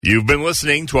You've been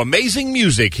listening to amazing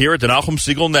music here at the Nachum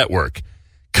Segal Network.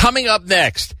 Coming up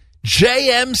next,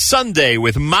 JM Sunday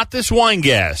with Matis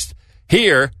Weingast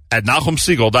here at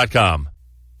NachumSegal.com.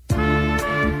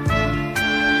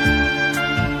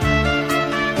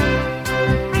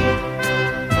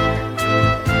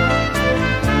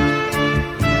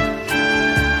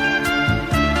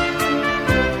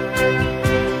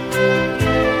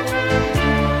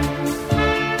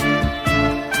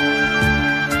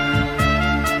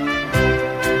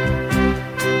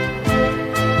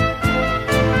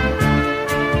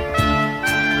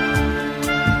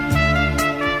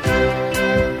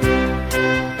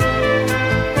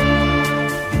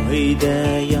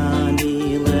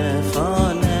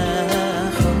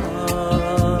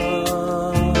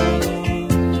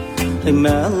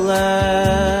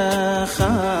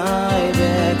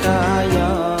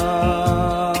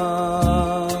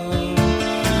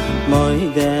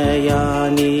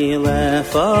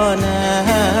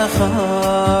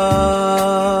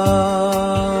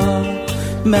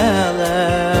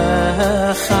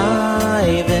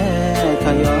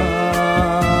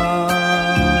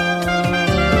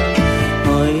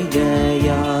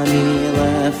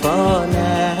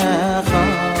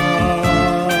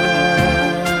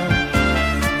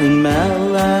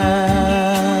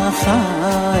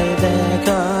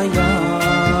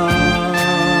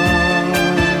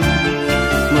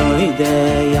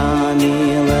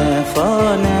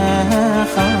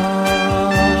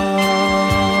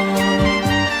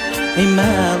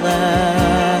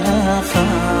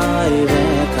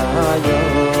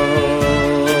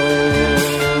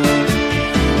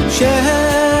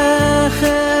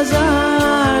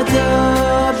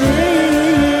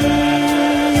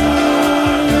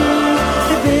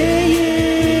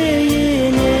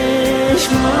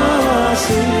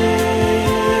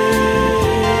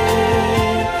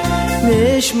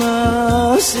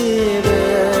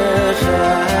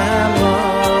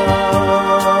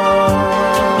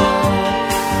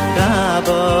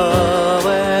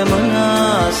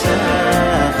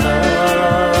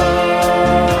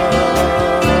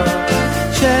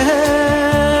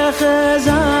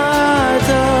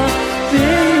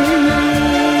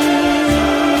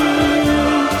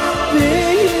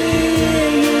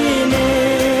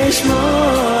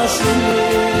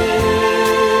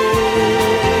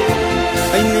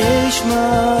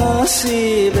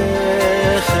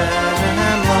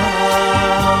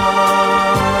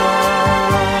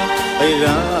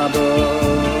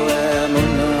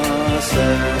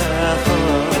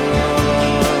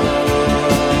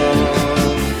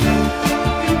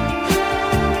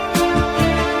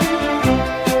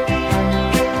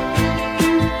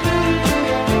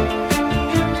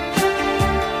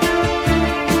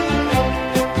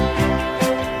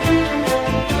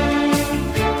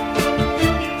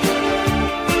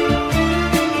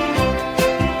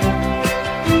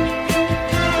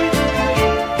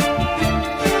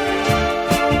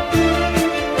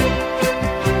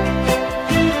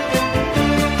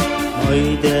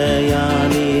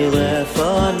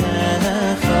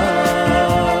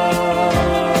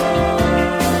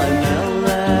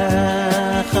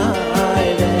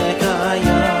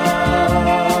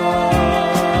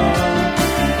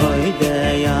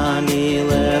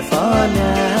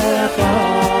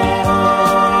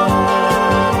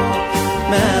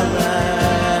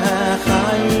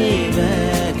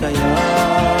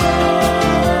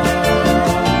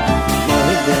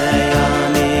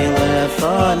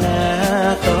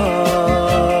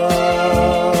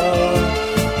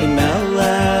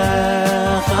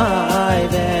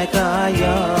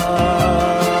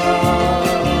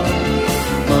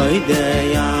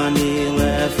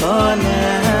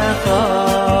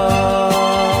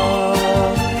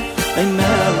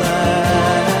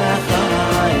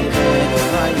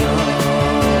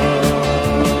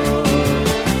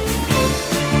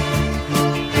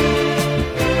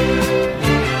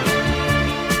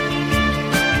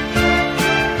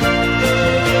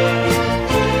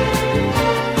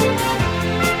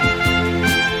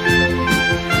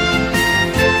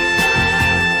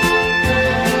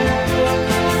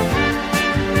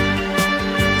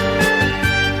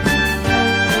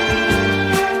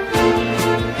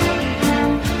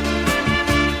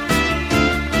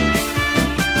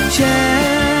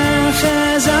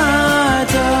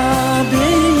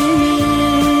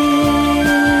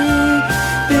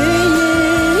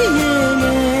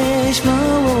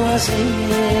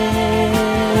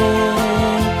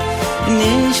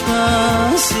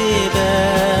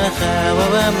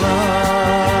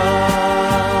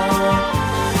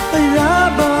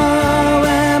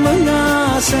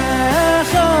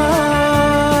 Secha,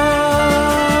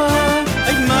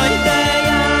 my day.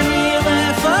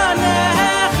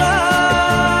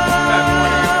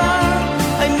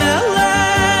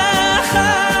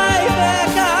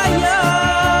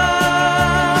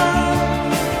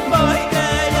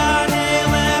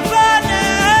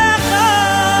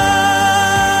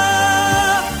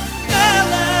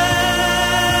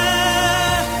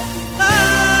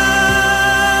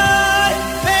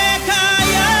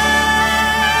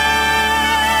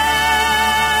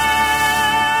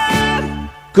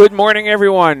 Good morning,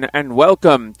 everyone, and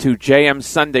welcome to JM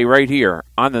Sunday right here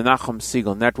on the Nachum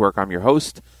Segal Network. I'm your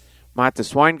host,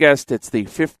 Matis Weingast. It's the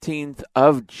 15th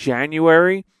of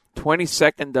January,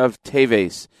 22nd of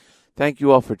Teves. Thank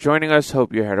you all for joining us.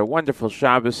 Hope you had a wonderful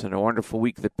Shabbos and a wonderful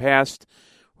week that passed.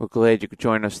 We're glad you could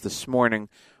join us this morning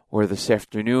or this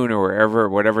afternoon or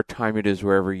whatever time it is,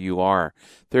 wherever you are.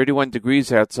 31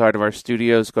 degrees outside of our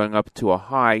studios, going up to a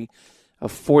high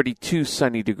of 42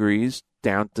 sunny degrees,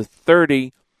 down to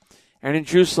 30. And in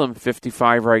Jerusalem,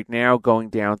 55 right now, going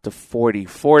down to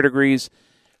 44 degrees.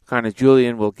 Kana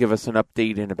Julian will give us an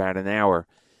update in about an hour.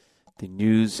 The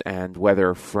news and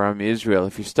weather from Israel.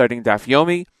 If you're studying Daf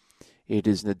Yomi, it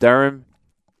is Nadarim,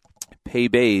 Pei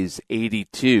Beis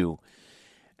 82.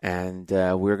 And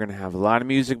we're going to have a lot of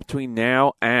music between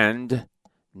now and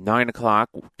 9 o'clock,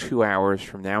 2 hours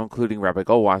from now, including Rabbi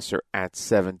Goldwasser at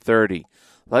 7:30.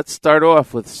 Let's start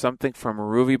off with something from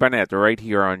Ruvi Barnett right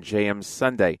here on JM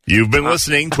Sunday. You've been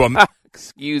listening to a...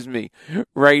 Excuse me,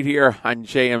 right here on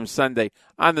JM Sunday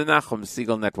on the Nachum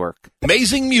Segal Network.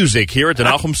 Amazing music here at the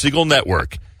Nachum Segal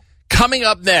Network. Coming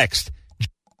up next.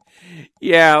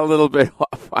 Yeah, a little bit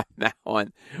off on that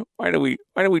one. Why don't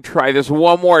we try this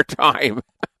one more time?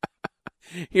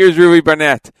 Here's Ruvi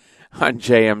Barnett on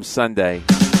JM Sunday.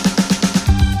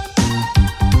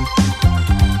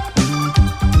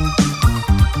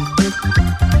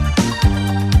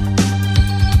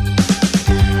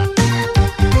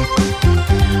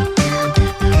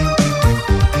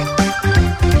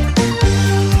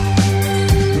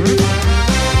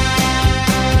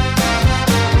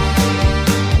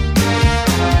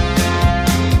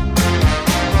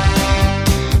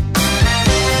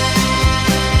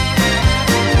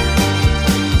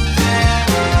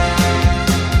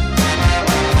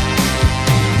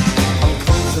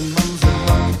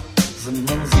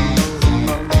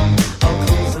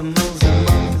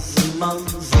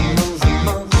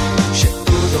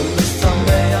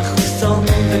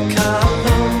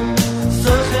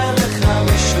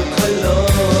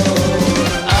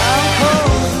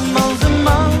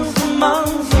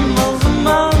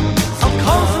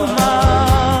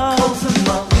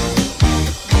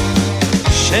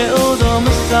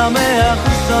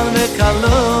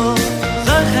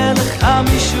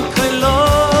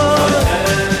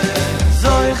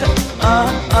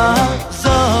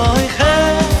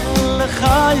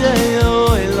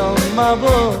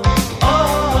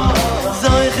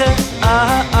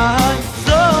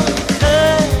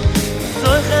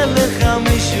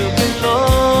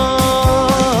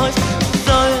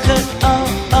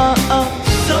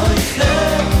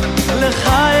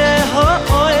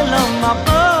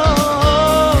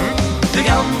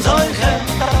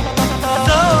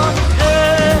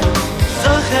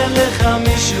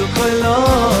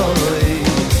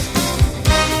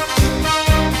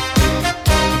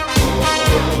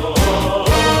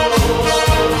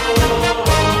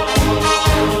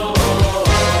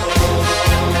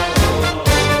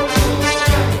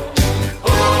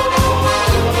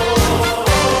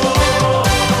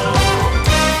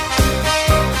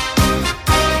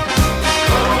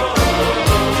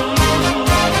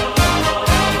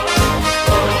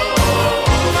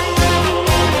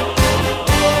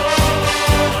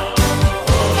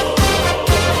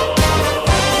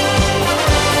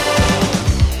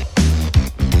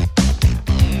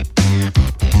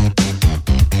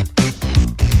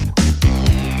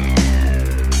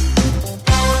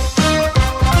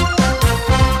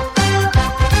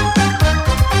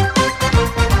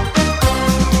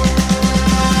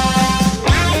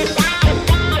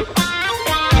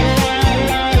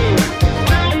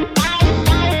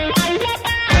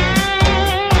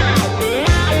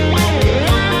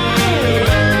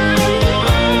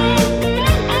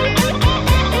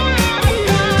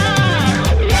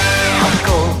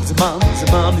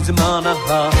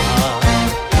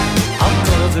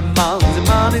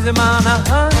 The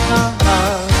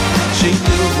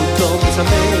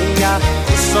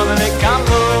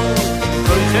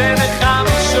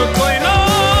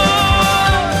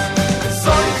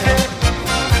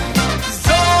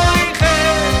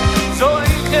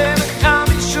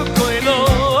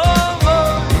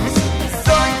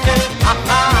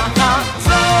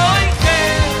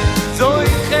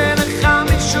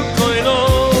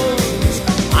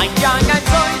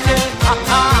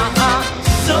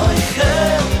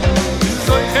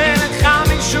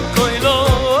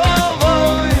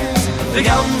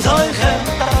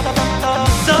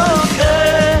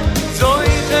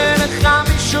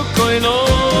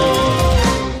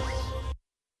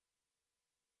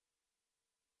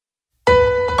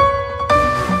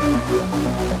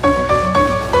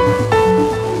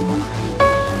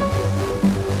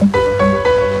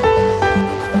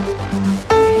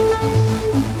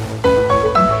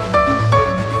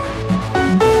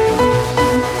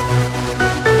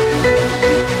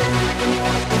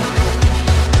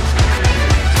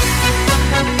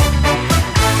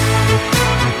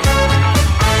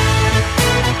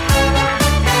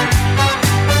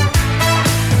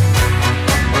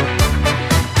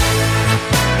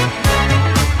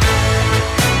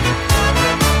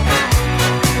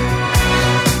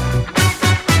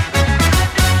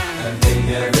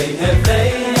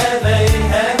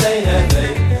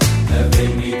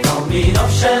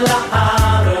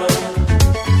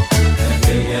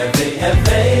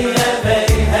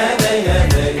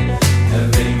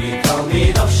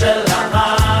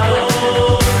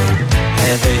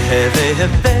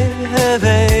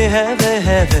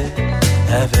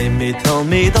Have me tell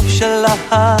me the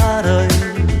shalahara.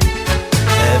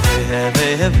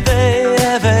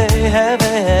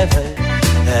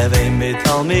 Have me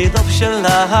tell me the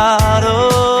shalahara.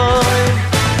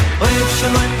 Oyev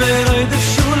shalom beroy the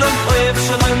shulam. Oyev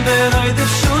shalom beroy the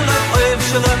shulam. Oyev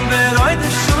shalom beroy the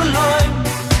shulam.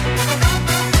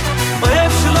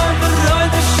 Oyev shalom beroy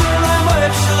the shulam.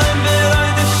 Oyev shalom beroy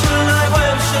the shulam.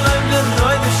 Oyev shalom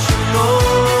beroy the shulam.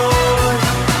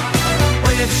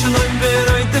 Oyev shalom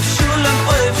beroy the shulam.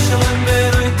 Oyev shalom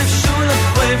beroy the shulam.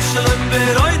 Oyev shalom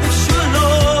beroy the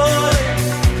shulam.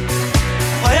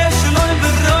 Oyev shalom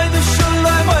beroy the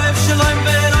shulam. Oyev shalom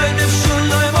beroy the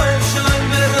shulam. Oyev shalom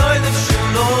beroy the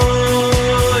shulam.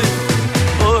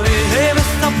 Oy hey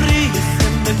mestapris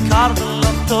in the kardel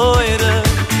of toire.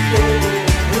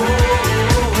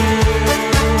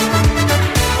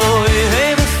 Oy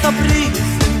hey mestapris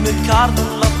in the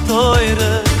kardel of toire.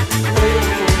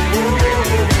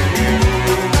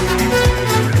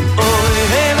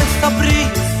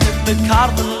 The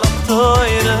cardinal of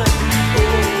Toira.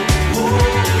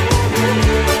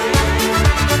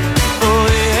 Oh,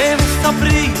 yeah, Mr.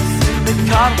 Breeze, the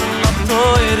cardinal of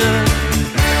Toira.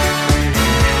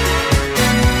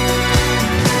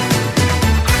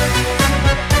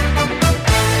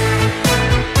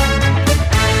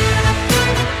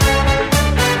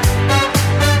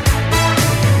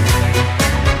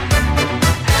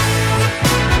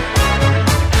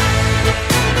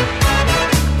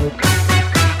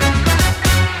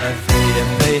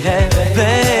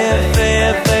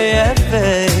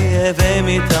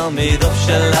 Tell me the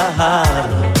shalahar.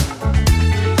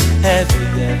 Have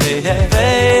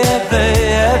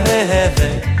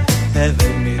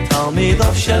me tell me the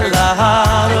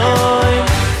shalahar.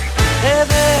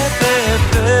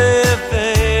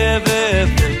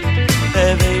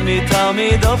 Have me tell me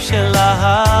the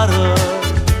shalahar.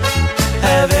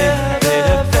 Have me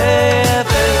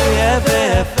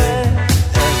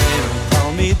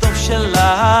tell me the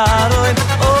shalahar.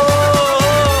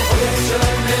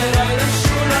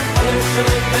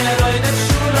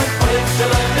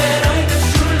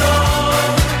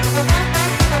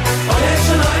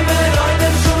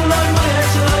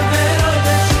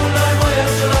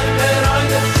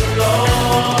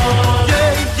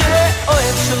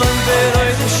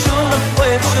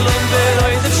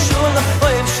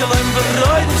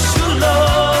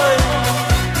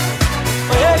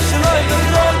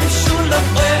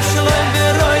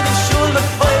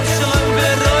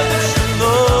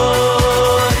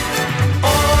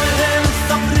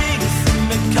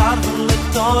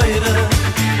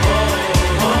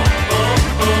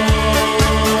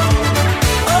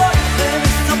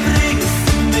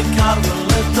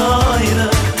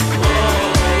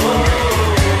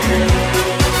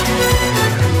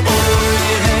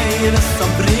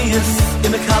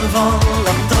 In the carnival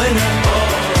of Toira.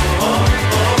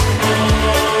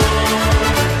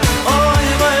 Oh,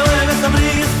 yeah, Mr.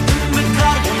 Breeze, in the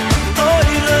carnival of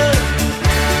Toira.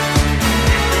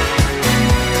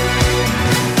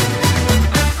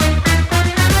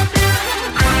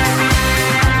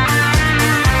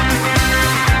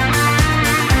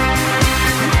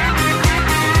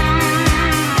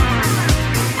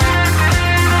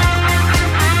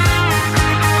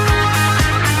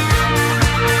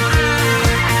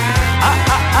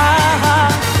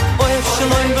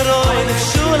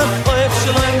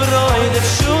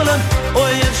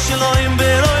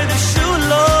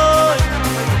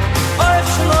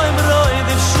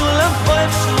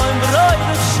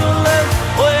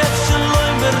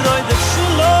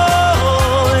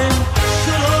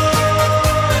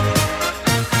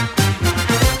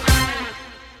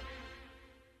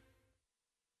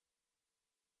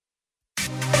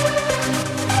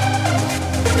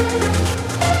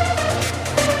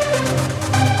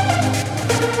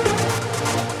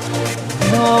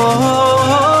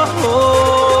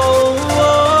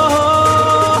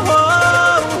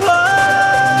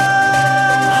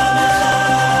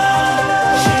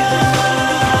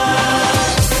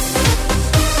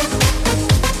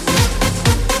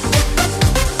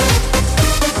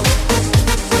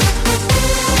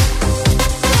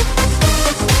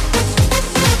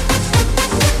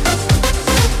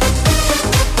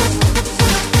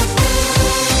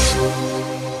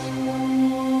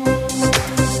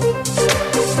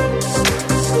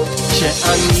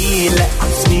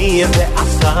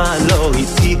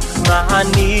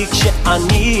 אני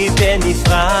כשאני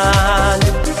בנפרד,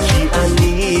 כי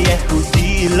אני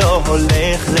יהודי לא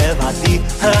הולך לבדי,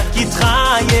 רק איתך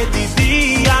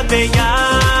ידידי יד ביד.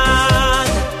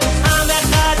 עם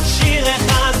אחד שיר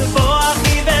אחד בוא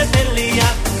אחי ותן לי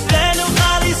יד,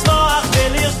 ונוכל לשמוח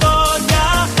ולרקוד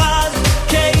יחד,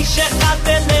 כאיש אחד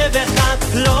בלב אחד,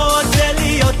 לא רוצה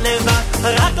להיות לבד,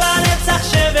 רק לנצח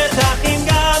שבת אחים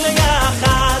גם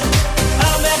יחד.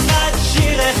 עם אחד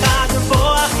שיר אחד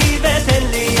בוא אחי ותן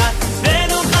לי יד,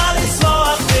 ונוכל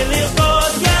לשמוח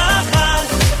ולרקוד יחד,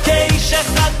 כאיש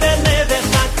אחד בלב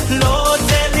אחד, לא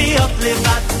רוצה להיות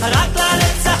לבד, רק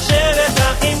לנצח שבת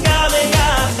אחים גם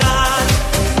יחד.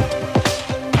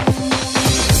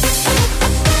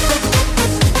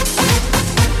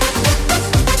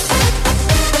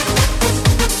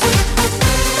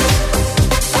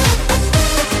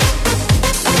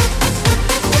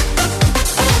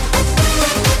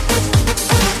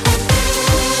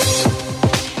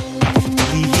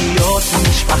 להיות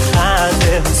משפחה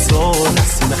זהו סוד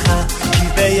השמחה, כי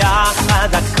ביחד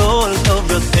הכל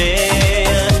טוב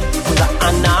יותר.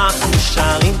 אנחנו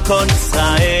שרים כל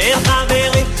ישראל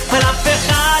חברים, ולאף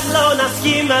אחד לא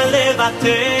נסכים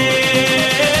לוותר.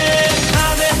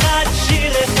 עם אחד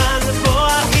שיר אחד בוא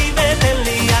אחי ותן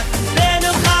לי יד,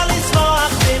 ונוכל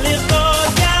לשמוח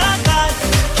ולרקוד יחד,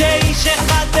 כאיש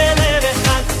אחד בלב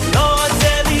אחד, לא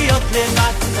רוצה להיות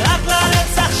לבד, רק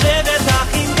לנצח שבת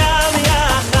אחים גם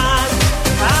יחד.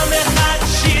 עם אחד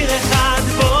שיר אחד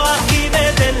בוא אחי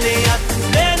ותן לי יד,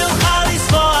 ונוכל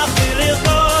לשמוח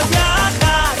ולרקוד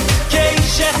יחד,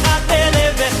 כאיש אחד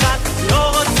בלב אחד, לא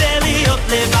רוצה להיות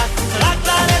לבד, רק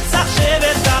לנצח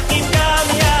שבת אחים גם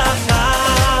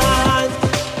יחד.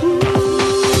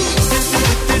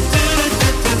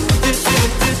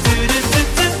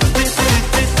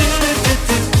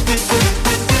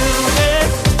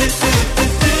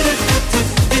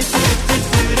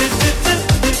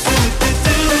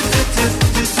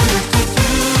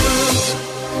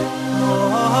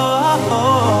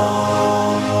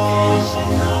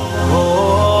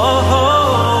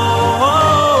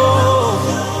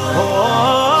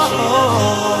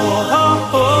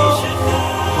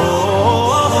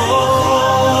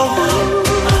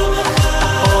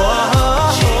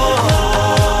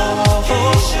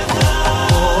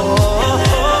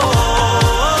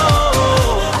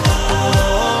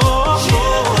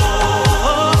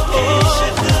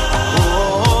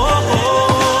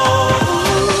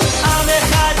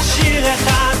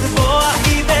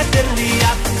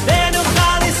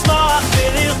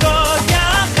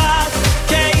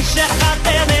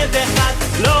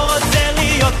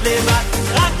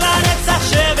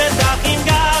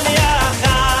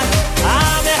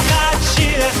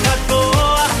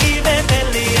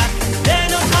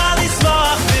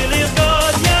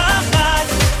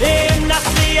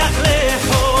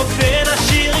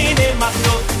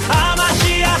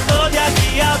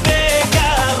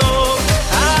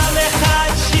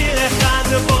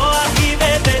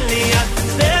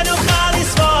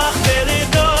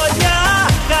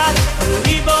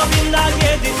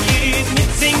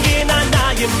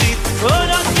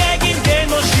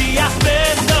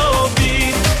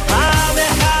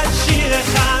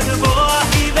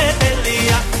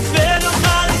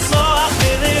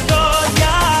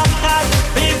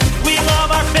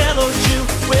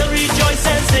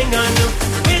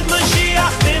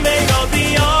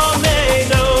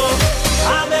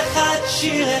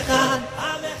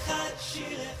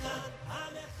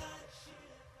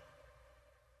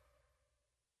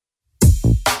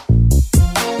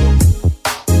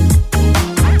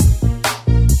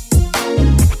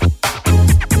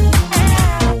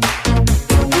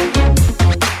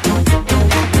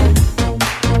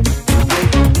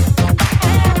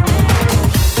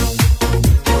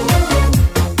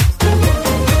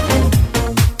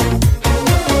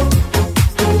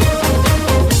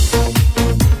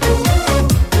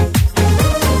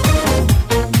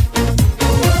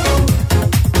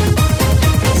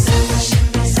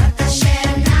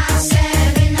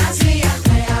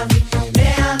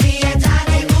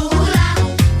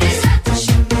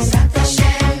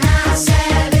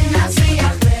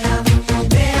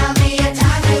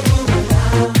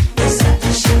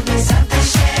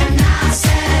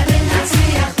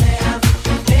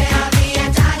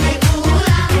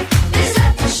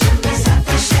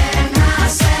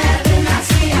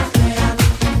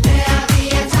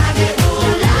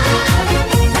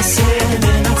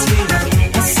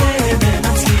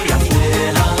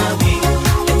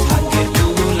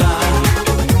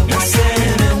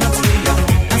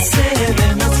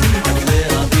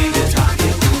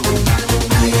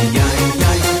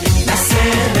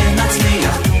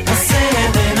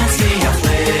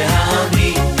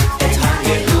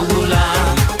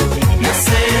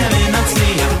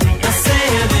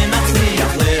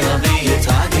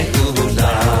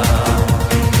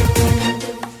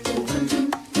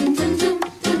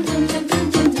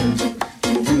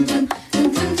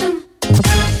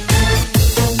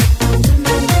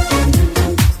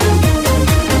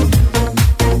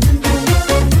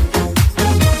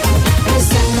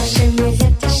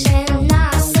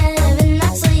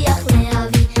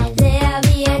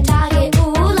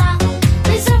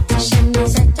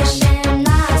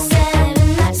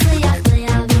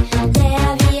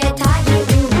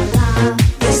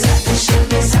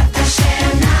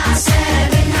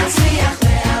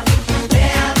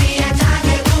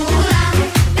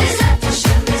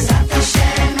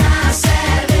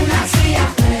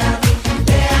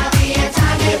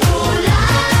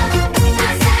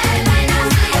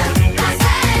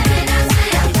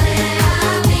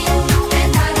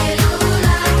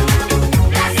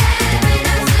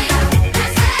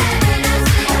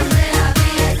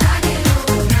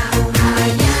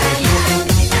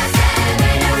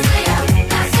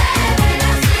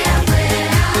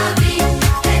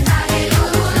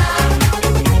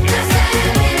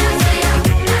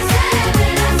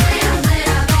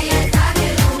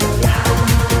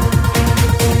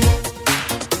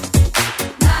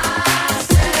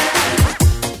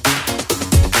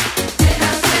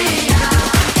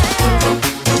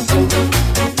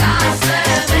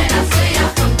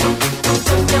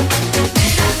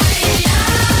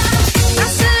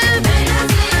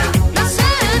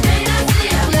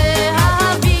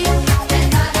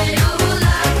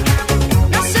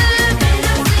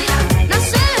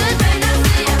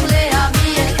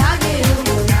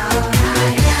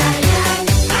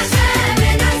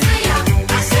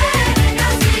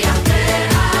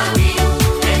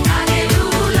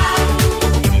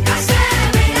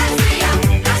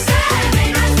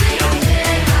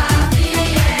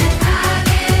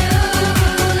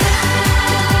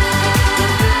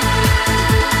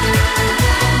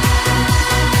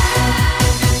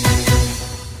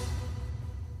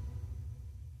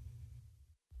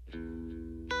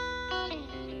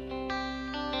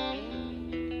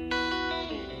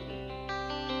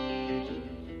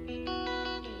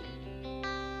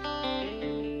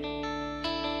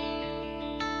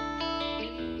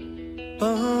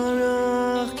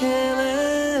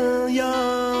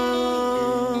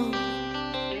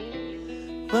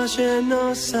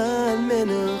 שנוסן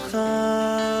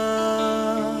מנוחה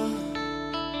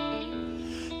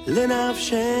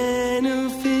לנפשנו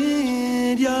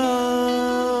פדיון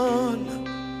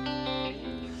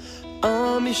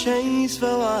עמי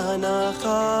שיסבו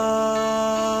הנחה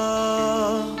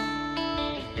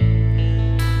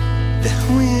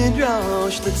והוא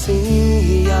ידרוש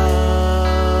לציין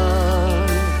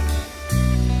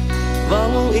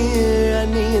והוא עיר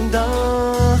אני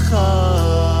אנדחה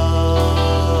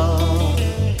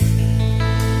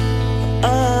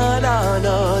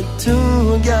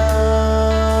Tugain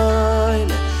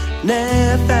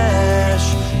Nefesh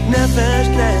Nefesh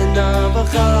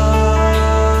Klenavacha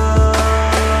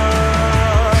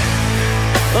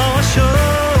Oh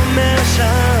Shomer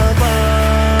Shabbos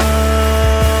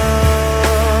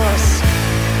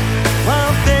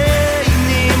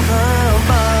Aveinim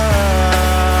Habas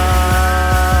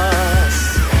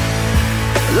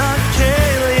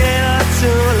Lakeil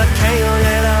Yeratu Lakeil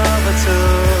Yeravatu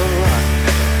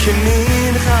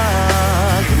Kimincha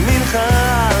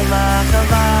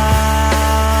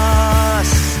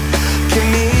Al-Machabas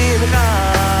Kimincha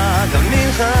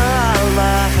Kimincha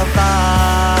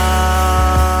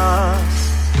Al-Machabas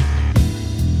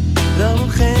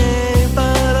Lamchei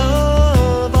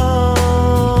Barobos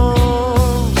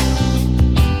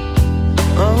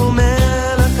O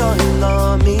Melech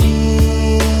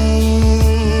Olamim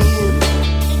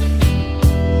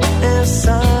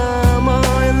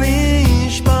Esamoy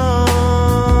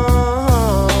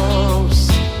Lishbos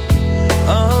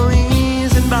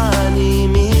Oiz and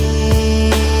Banimim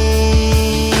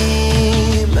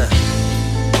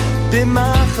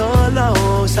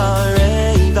B'macholos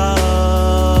Arevos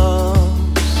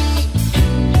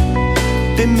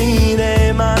B'mine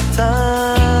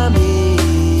Matamim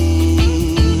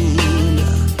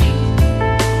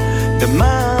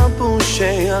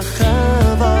B'mapushei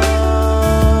Achavod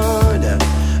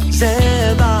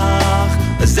Zevach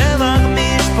Zevach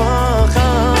Mishpocha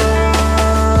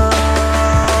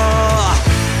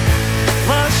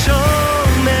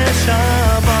Vashomer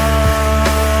Shabbos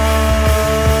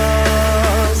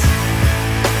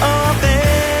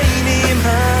Aveinim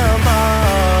Habas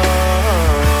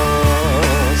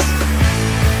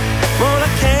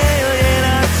Lakeil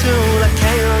Yeratu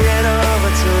Lakeil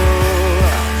Yeravatu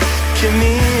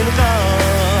Kimincha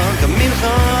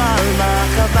Kimincha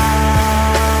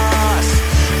Al-Machabas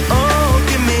Oh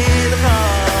Kimincha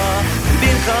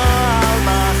Kimincha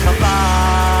Al-Machabas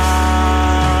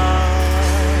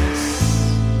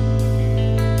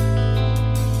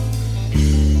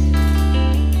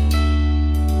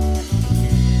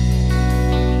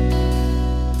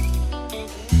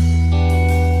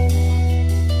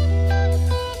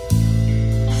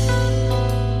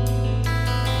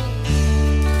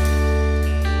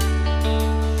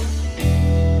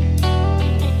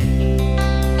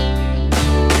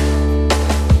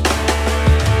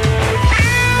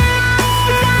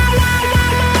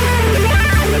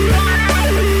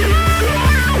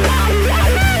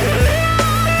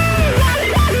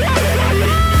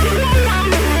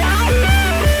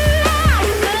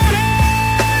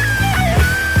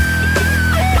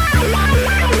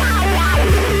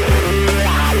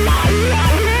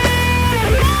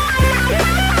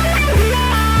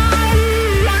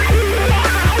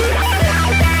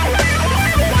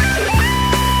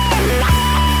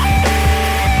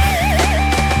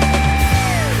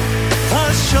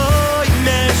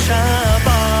Vashomer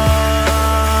Shabbos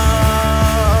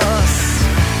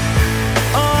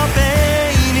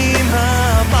Aveinim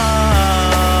Habas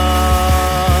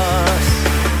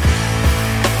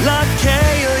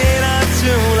Lakeil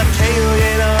Yeratu Lakeil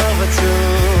Yeravatu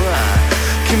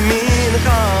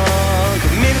Kimincha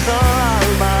Kimincha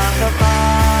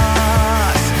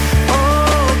Al-Machabas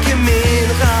Oh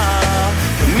Kimincha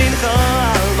Kimincha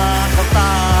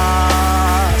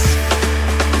Al-Machabas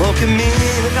Oh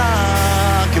Kimincha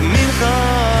Kimincha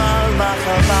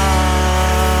Al-Machabas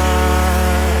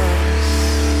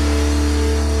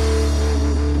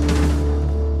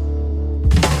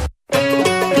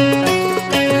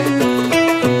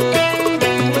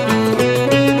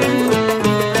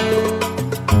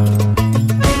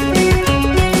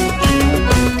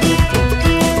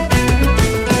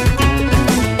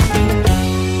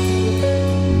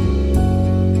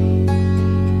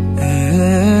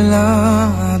אל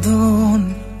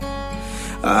האדון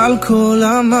על כל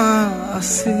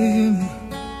המעשים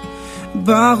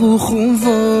ברוך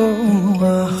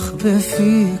ומבורך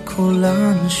בפי כל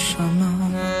הנשמה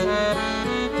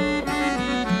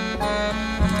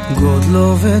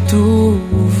גודלו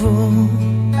וטובו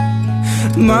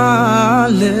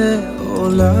מעלה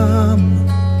עולם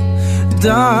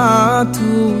דעת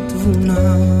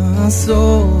ותבונה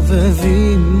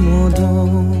סובבים עודו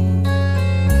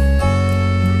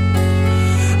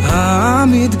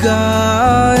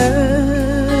המתגאה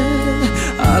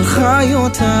על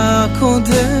חיות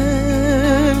הקודש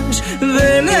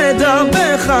ונדר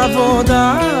בכבוד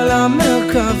על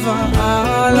המרכבה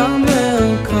על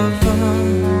המרכבה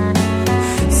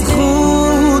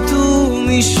זכות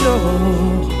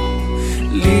ומישור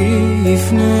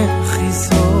לפני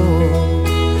חיסור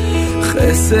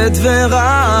חסד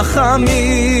ורחמים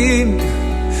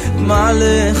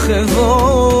מלא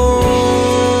כבוד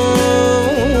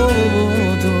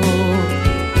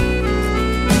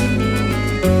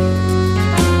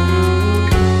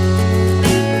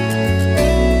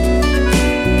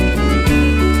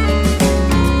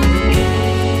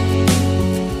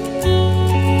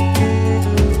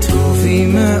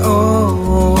טובים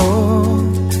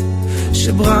מאוד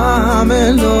שברם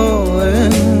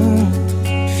אלוהינו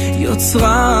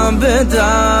יוצרם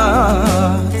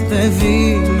בדעת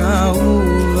בבינה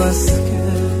ובשכל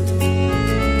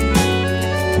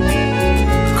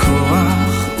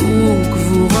כוח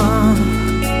וגבורה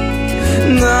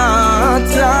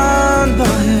נתן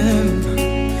בהם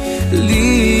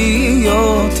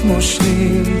להיות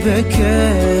מושלים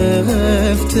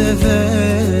בקרב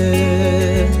תבל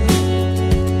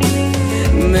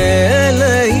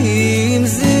מלאים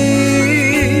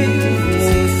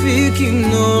זיפיקים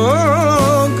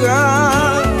נוגה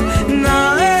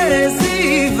נאה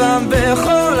זיוון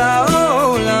בכל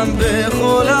העולם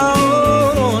בכל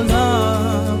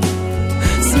העולם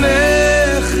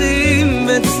שמחים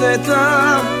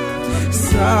בצאתם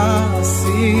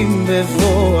ששים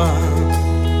בבואם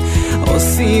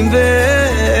עושים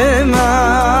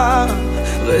בהמה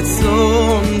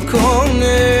רצון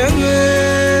קונן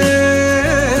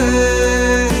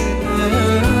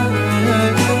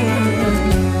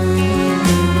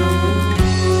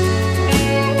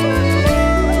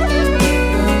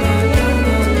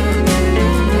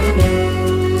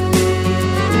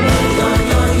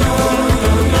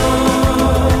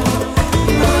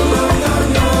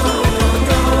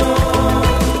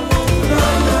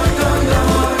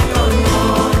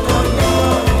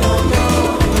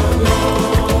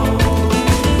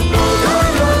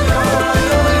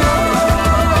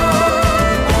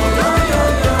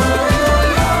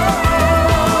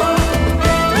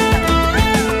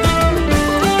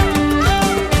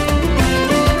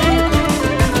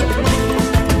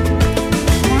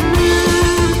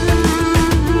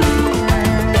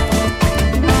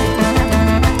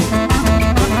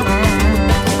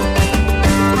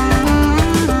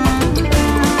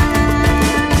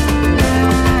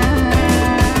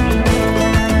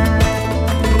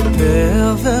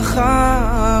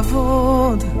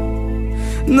וכבוד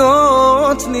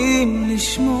נותנים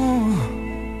לשמוע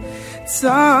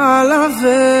צהלה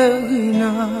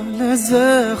ורינה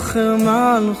לזכר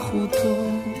מלכותו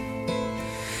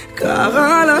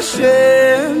קרא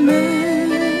לשמש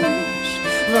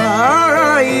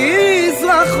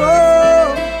ויזרחו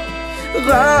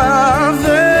רב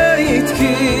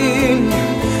והתקין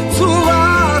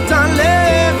צורת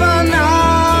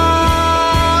הלבנה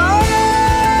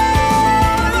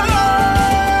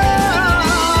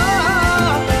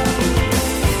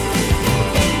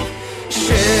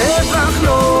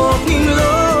נותנים לו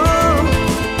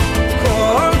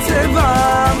כל צבע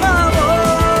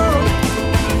מרור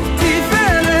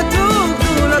תפארת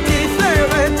וגדולה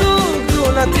תפארת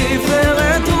וגדולה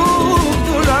תפארת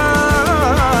וגדולה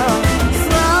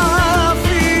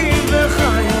שרפים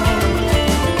וחיות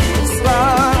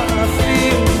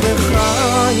שרפים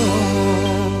וחיות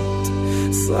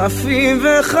שרפים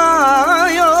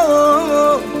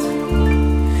וחיות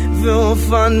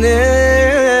ואופני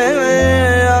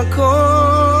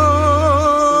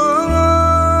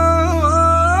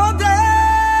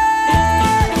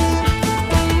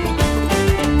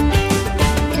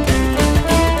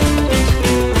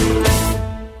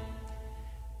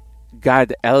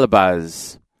Gad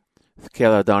Elbaz,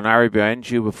 Kela Don Ari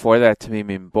Benju. Before that,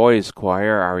 Tamimim Boys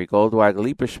Choir, Ari Goldwag,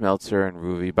 Lipa Schmelzer, and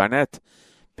Ruvi Barnett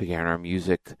began our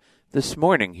music this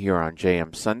morning here on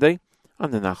JM Sunday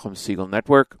on the Nachum Segal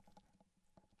Network.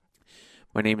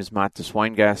 My name is Matis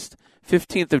Weingast.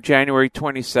 15th of January,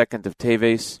 22nd of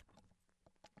Teves,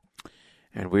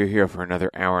 and we're here for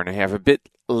another hour and a half. A bit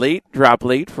late, drop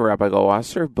late for Rabbi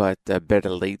Goasser, but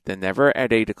better late than never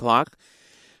at 8 o'clock.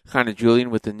 Chana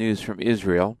Julian with the news from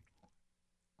Israel.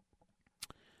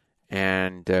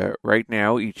 And right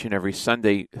now, each and every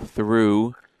Sunday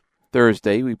through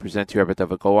Thursday, we present to you Rabbi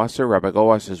David Goasser. Rabbi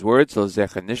Goasser's words,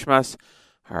 L'zecha Nishmas,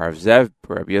 Harav Zev,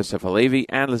 Rabbi Yosef Halevi,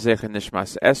 and L'zecha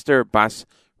Nishmas Esther, Bas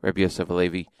Rabbi Yosef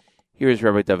Halevi, Here is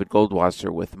Rabbi David Goldwasser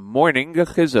with Morning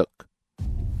Chizuk.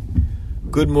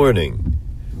 Good morning.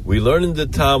 We learn in the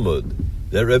Talmud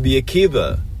that Rabbi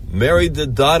Akiva married the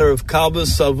daughter of Kalba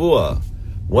Savua,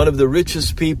 one of the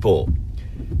richest people.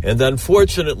 And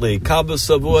unfortunately, Kalba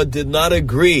Savua did not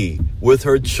agree with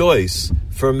her choice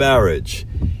for marriage.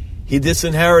 He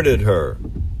disinherited her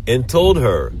and told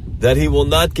her that he will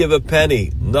not give a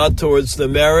penny, not towards the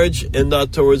marriage and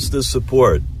not towards the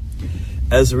support.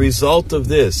 As a result of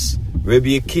this,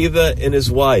 Rabbi Akiva and his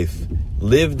wife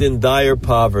lived in dire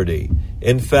poverty.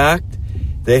 In fact,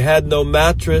 they had no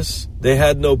mattress, they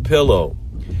had no pillow.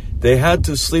 They had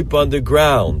to sleep on the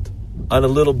ground on a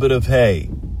little bit of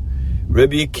hay.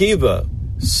 Rabbi Akiva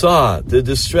saw the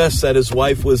distress that his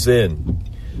wife was in.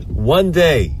 One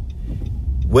day,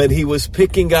 when he was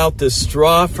picking out the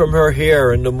straw from her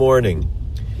hair in the morning,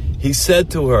 he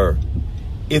said to her,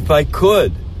 "If I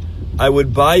could, I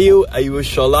would buy you a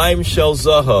Yerushalayim Shel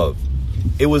Zahav."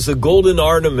 It was a golden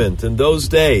ornament in those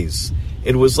days.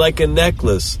 It was like a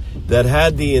necklace that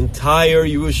had the entire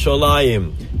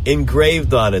Yerushalayim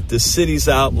engraved on it, the city's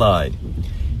outline.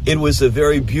 It was a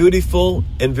very beautiful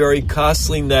and very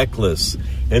costly necklace.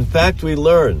 In fact, we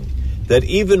learn that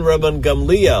even Rabban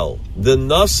Gamliel, the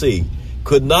Nasi,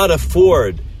 could not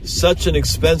afford such an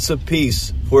expensive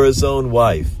piece for his own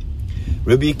wife.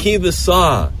 Rabbi Akiva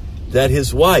saw that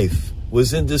his wife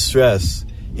was in distress.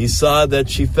 He saw that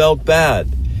she felt bad.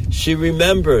 She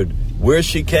remembered where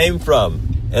she came from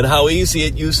and how easy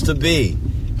it used to be.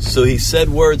 So he said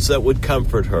words that would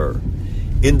comfort her.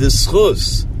 In the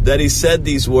schus that he said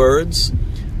these words,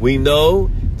 we know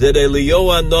that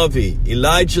Eliyahu Hanavi,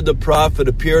 Elijah the prophet,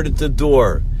 appeared at the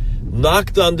door,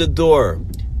 knocked on the door,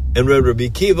 and when Rabbi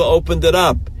Akiva opened it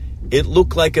up, it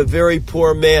looked like a very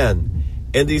poor man.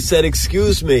 And he said,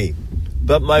 "Excuse me,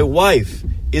 but my wife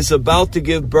is about to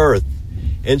give birth,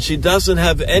 and she doesn't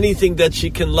have anything that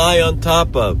she can lie on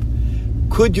top of.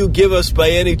 Could you give us by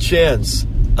any chance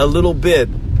a little bit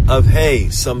of hay,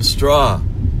 some straw?"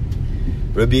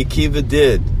 Rabbi Akiva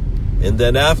did, and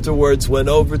then afterwards went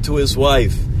over to his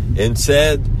wife and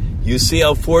said, "You see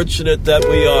how fortunate that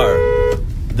we are.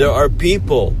 There are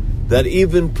people that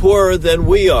even poorer than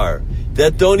we are,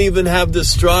 that don't even have the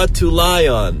straw to lie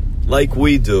on like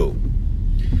we do."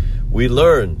 We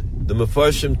learned, the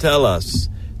Mefarshim tell us,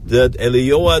 that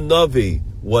Eliyahu Hanavi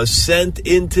was sent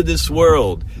into this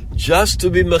world just to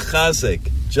be mechazik,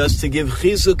 just to give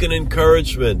chizuk and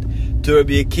encouragement to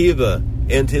Rabbi Akiva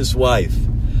and his wife.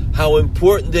 How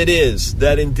important it is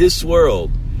that in this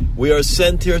world we are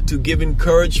sent here to give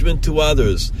encouragement to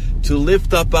others, to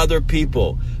lift up other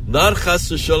people, not chas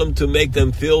v'sholem to make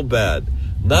them feel bad,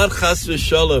 not chas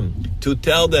v'sholem to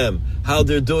tell them how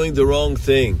they're doing the wrong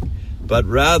thing, but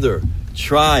rather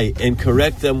try and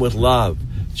correct them with love,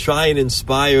 try and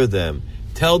inspire them,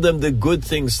 tell them the good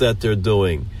things that they're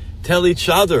doing, tell each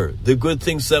other the good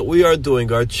things that we are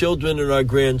doing, our children and our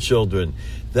grandchildren.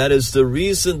 That is the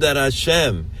reason that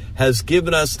Hashem has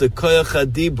given us the koyach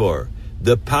hadibor,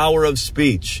 the power of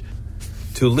speech,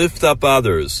 to lift up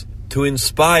others, to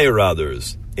inspire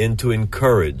others, and to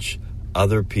encourage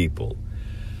other people.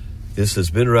 This has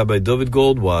been Rabbi David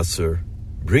Goldwasser,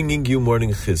 bringing you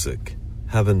Morning Chizuk.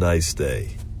 Have a nice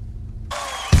day.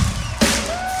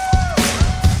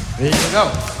 There you go.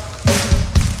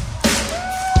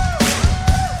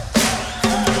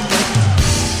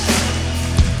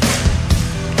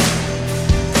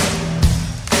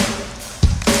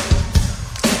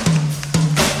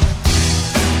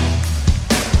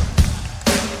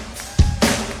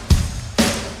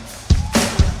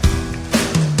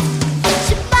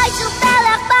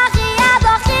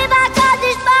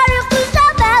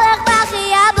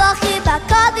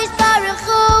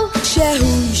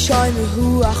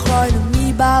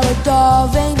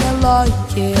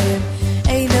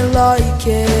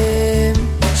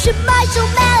 Shema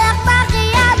Yisrael Melech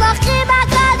Malchei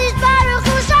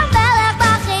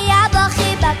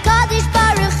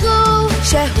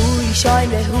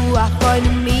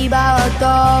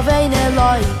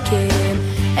HaMolechim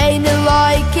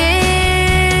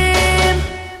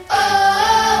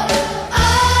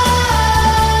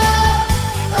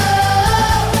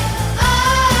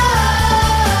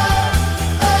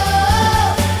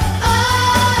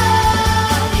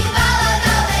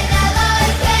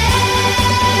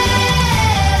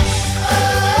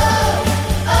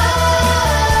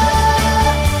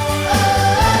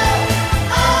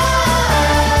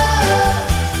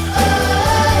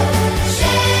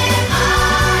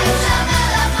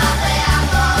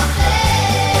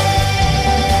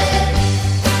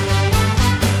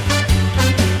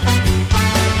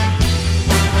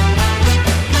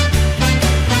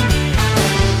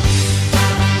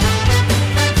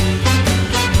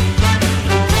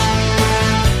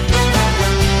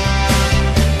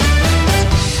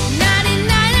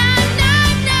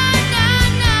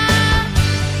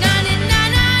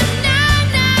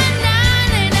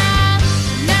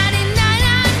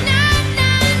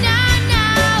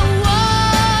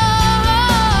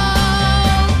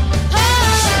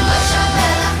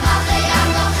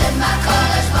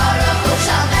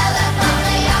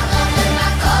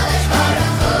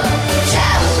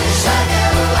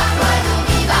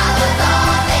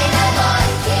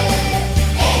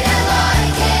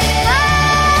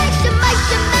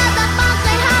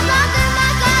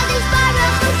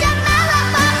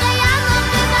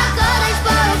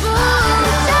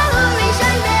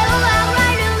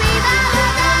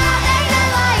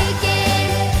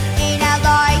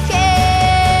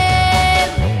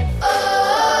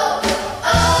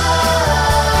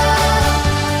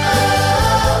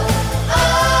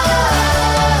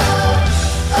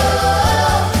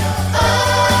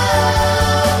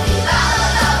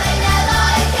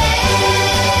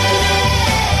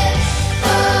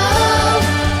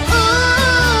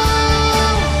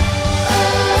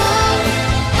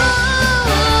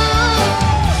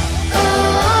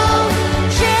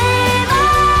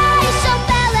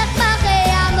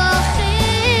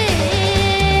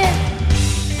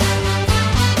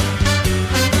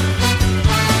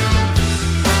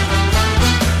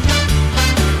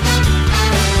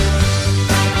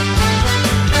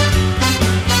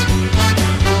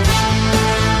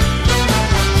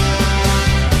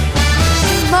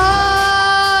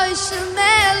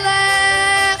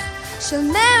של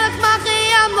מלך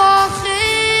מכריע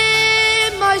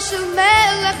מוחים, אוי של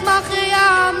מלך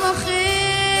מכריע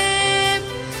מוחים,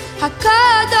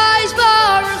 הקדוש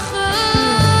ברוך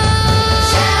הוא.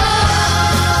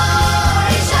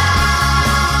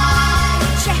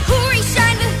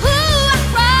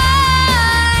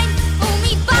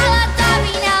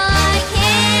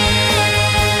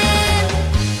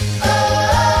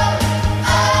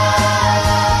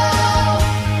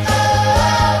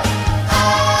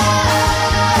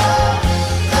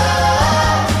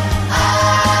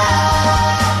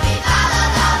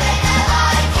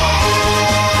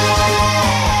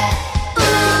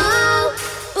 Ooh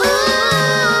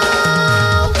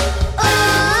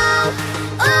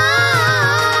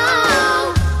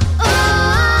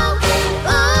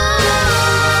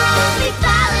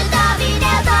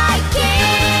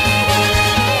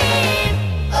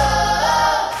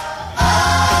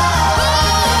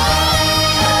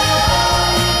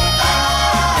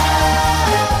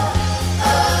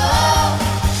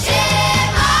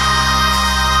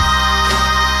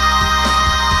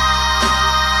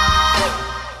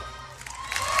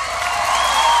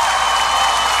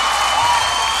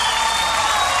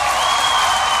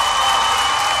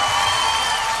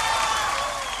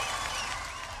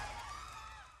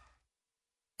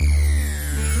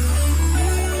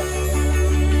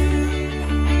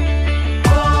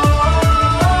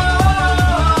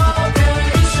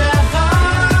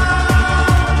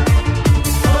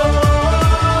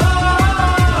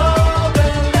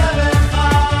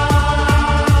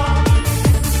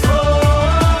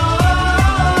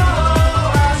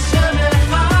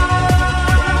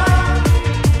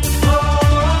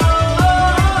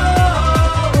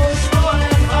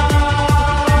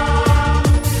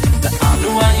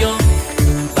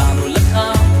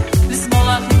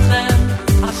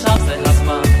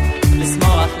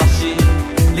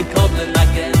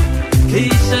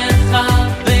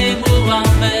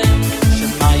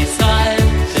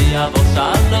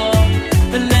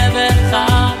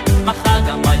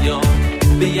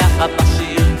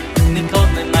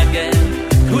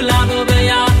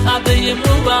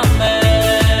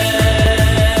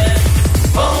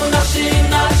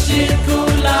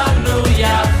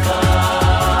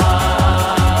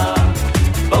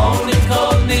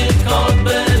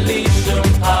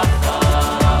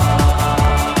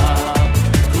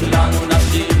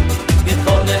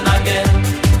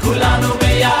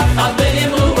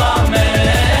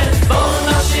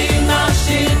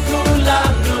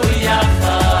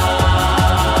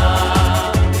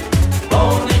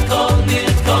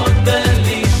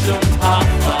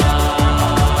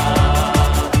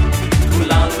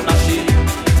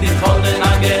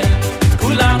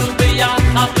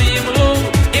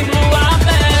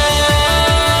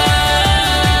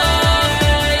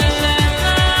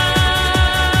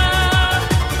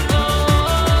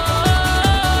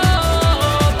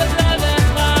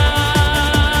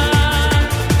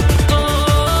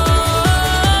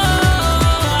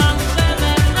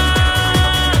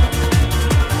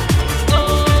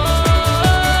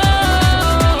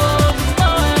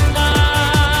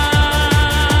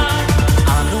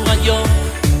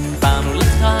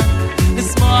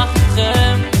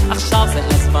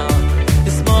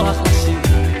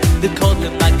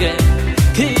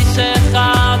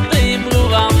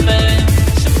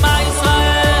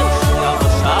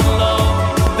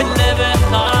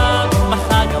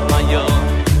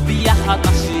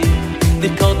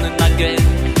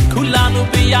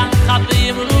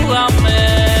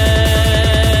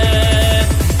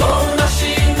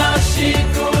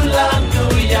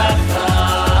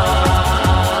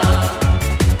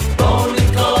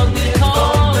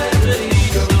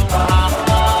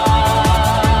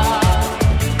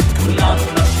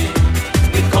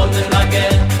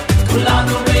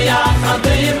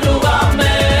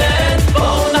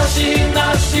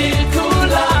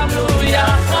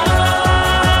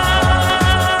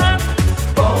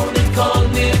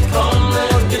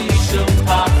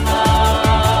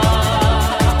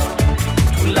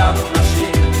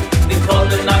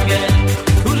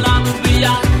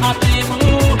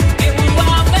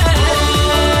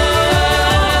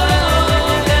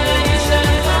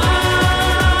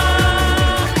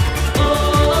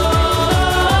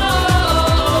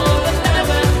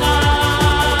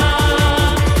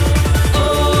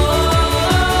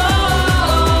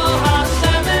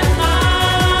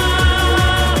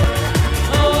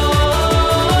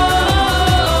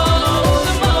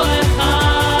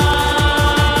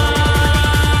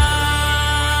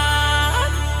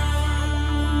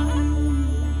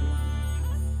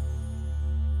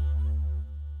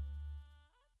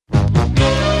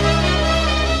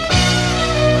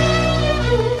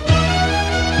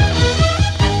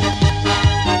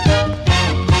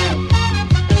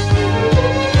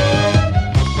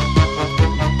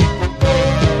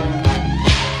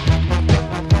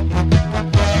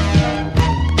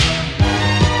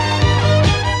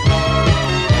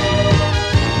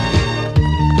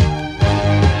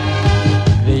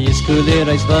Yiskuler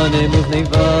Aizvanim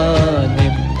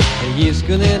Uvnevanim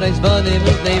Yiskuler Aizvanim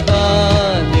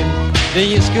Uvnevanim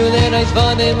Yiskuler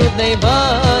Aizvanim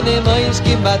Uvnevanim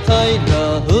Aiskim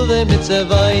Batayla Huve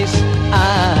Mitzvahis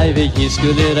Ay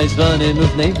Yiskuler Aizvanim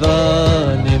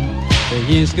Uvnevanim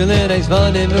Yiskuler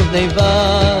Aizvanim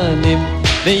Uvnevanim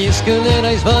Yiskuler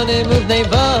Aizvanim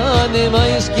Uvnevanim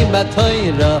Aiskim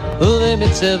Batayla Huve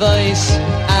Mitzvahis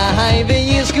Ay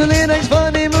Yiskuler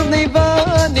Aizvanim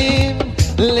Uvnevanim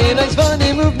Lerais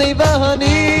vanim uvnei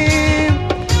vanim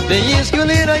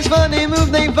Veyiskulir ais vanim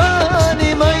uvnei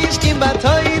vanim Aiskim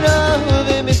batayra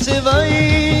uve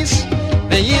mitzvahis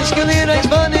Veyiskulir ais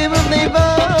vanim uvnei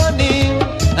vanim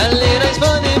Lerais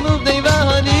vanim uvnei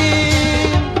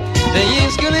vanim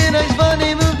Veyiskulir ais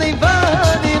vanim uvnei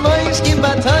vanim Aiskim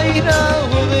batayra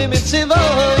uve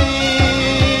mitzvahis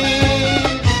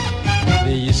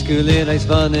Veyiskulir ais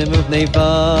vanim uvnei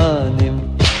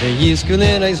vanim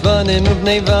Veyiskuler Aizvanim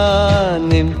Uvnei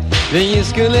Vanim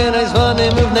Veyiskuler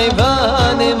Aizvanim Uvnei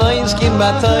Vanim Aiskim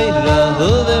Batayra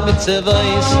Huve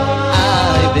Mitzvahis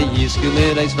Ay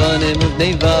Veyiskuler Aizvanim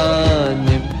Uvnei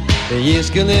Vanim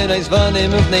Veyiskuler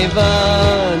Aizvanim Uvnei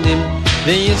Vanim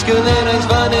Veyiskuler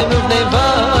Aizvanim Uvnei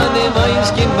Vanim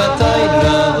Aiskim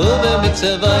Batayra Huve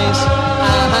Mitzvahis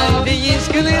Ay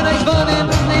Veyiskuler Aizvanim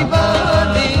Uvnei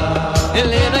Vanim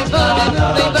Veyiskuler Aizvanim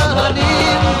Uvnei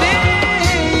Vanim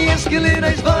Yiskulir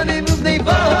Aizvanim Uvnei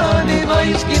Vanim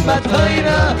Aiskim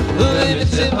Batayra Huve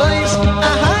Mitzvahis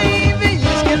Ay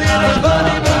Veyiskulir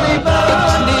Aizvanim Uvnei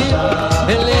Vanim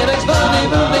Veyiskuler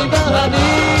Aizvanim Uvnei Vanim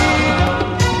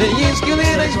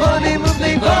Veyiskulir Aizvanim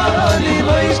Uvnei Vanim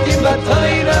Aiskim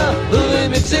Batayra Huve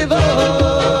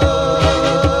Mitzvahis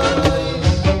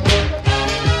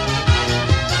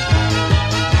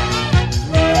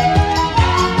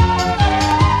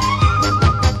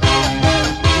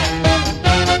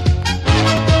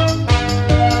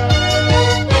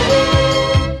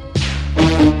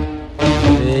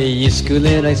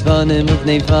Yiskuler Aizvanim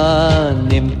Uvnei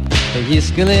Vanim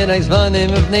Veyiskuler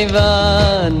Aizvanim Uvnei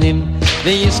Vanim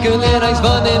Veyiskuler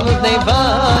Aizvanim Uvnei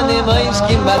Vanim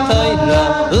Aiskim Batayra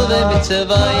Huve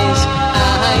Mitzvahis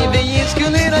Ay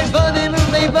Veyiskuler Aizvanim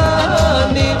Uvnei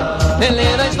Vanim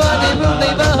Veyiskuler Aizvanim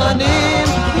Uvnei Vanim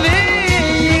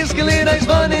Veyiskuler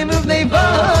Aizvanim Uvnei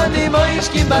Vanim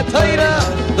Aiskim Batayra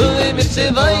Huve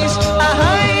Mitzvahis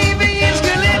Ay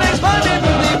Veyiskuler Aizvanim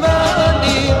Uvnei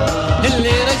Vanim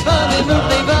Lerais vanim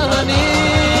uvnei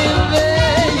vanim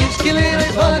Veyiskuler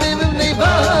Aizvanim Uvnei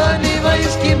Vanim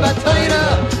Aiskim Batayra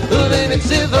Huve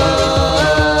Mitzvahis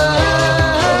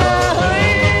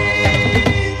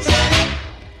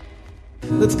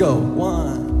Let's go.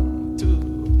 1, 2,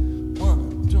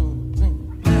 1, 2, 3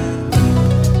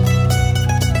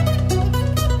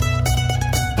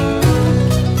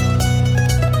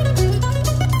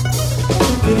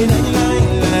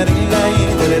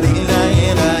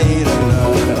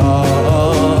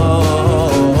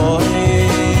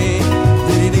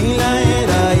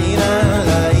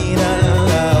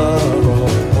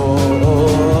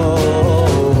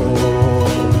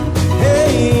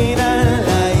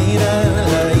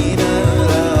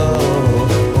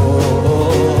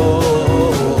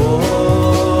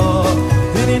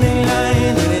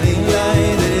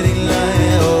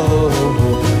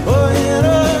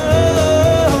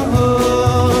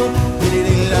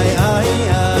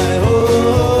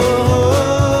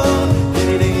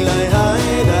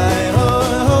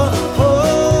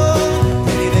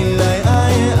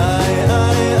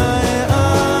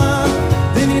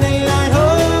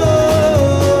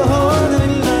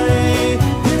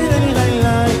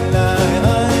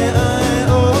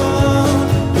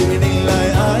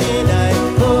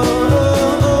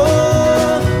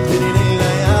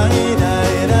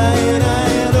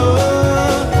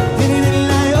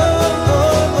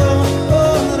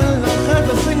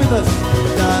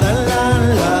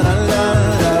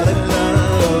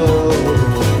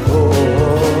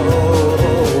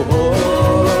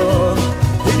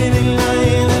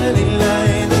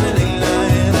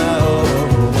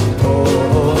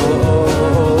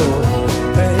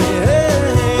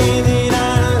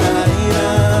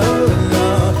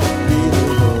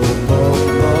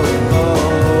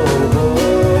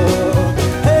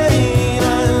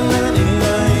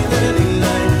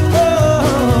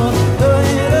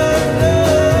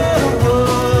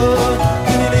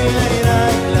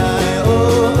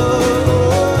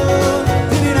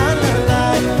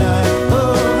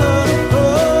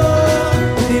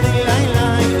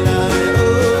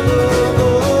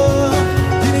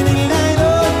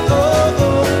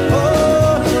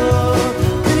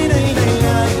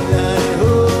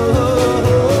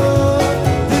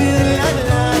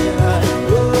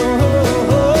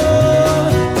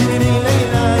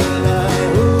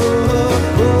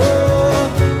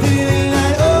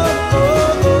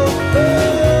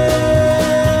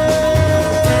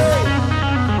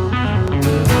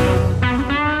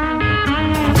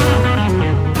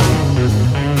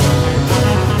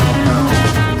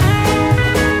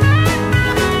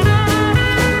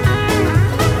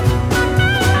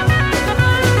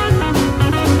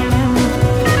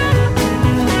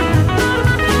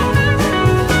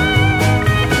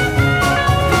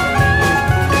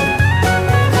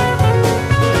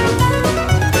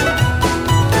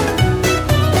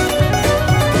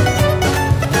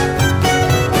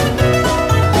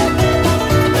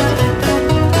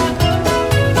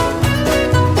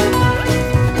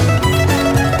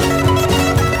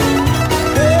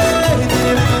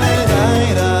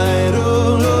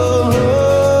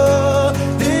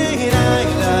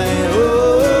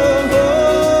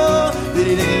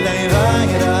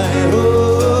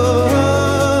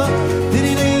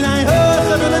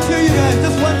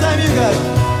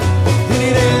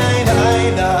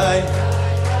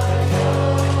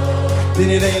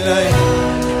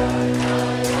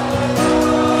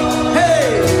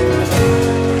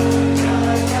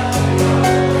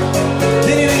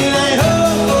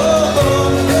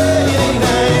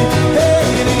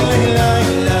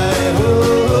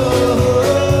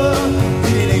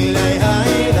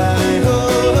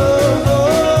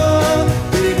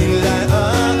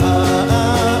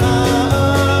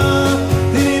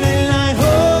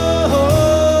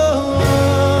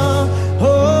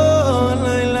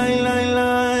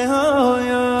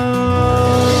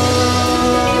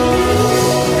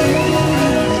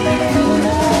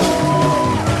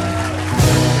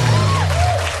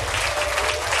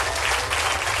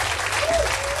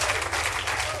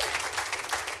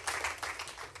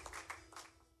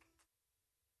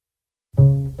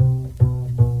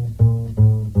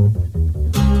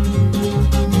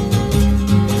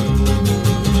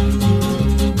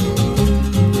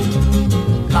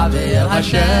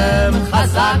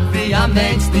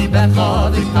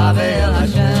 וקבל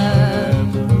השם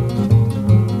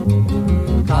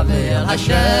קבל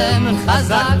השם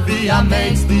חזק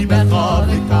ויאמץ ליבך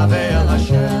וקבל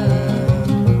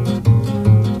השם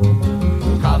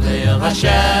קבל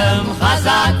השם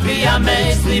חזק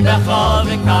ויאמץ ליבך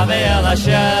וקבל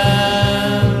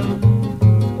השם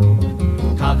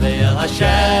קבל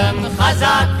השם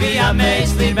חזק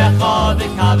ויאמץ ליבך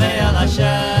וקבל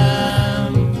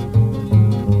השם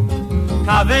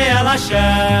קבל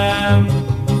השם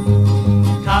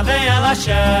קבל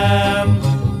השם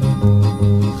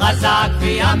חזק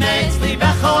ויאמץ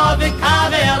ליבך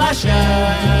וקבל השם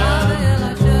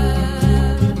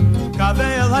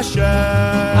קבל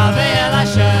השם קבל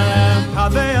השם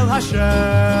קבל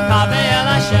השם קבל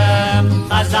השם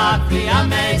חזק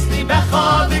ויאמץ ליבך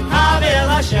וקבל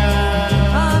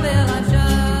השם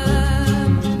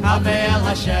קבל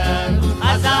השם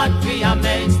חזק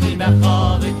ויאמץ ליבך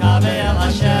וקבל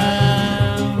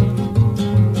השם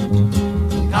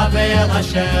קבל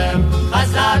השם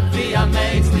חזק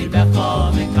ויאמץ ליבך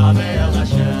וקבל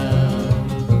השם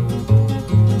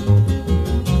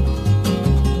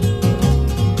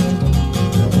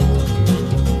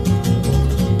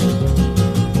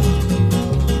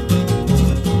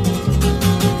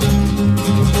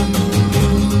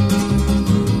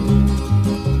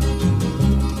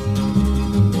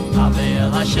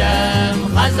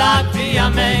השם חזק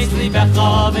ויאמץ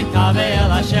ליבך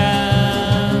וקבל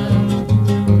השם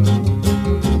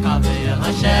קבל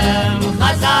השם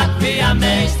חזק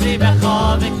ויאמץ ליבך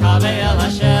וקבל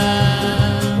השם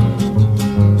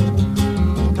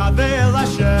קבל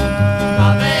השם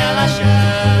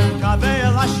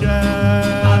קבל השם קבל השם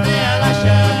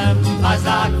קבל השם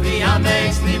חזק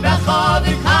ויאמץ ליבך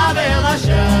וקבל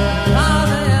השם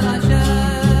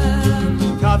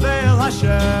קבל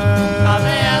השם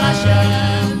קבל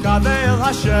השם קבל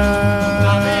השם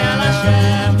קבל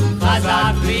השם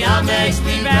חזק ויאמץ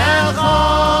ליבך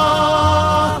וקבל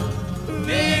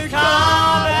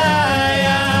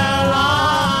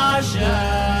השם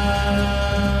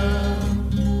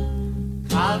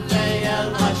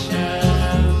קבל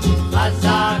השם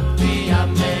חזק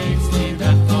ויאמץ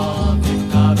ליבך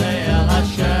וקבל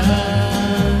השם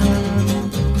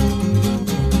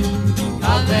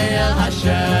קבל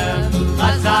השם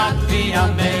חזק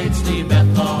ויאמץ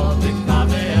ליבך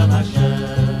וקבל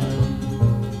השם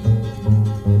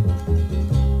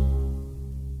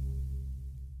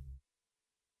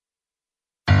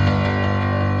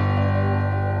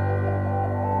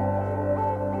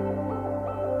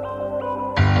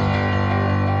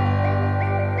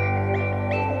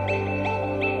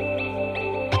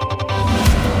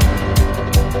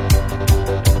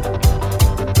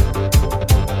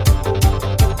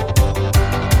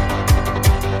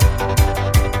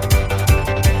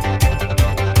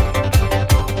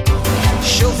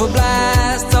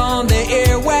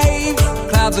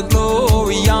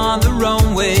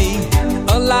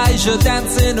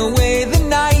dancing away the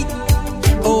night.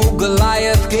 Oh,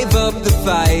 Goliath gave up the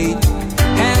fight.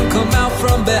 Hand come out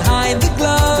from behind the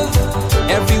glove.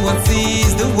 Everyone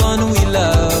sees the one we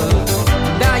love.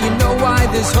 Now you know why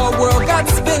this whole world got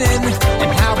spinning,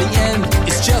 and how the end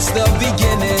is just the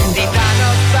beginning.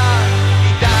 Di-da-no-sa,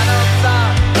 di-da-no-sa,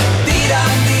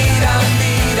 di-dan, di-dan,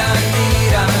 di-dan,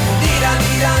 di-dan, di-dan,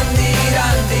 di-dan,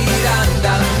 di-dan, di-dan,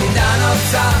 di-dan,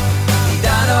 di-da-no-sa,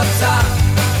 di-da-no-sa,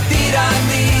 di-dan,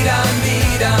 di-dan,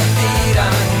 di-dan, di-dan.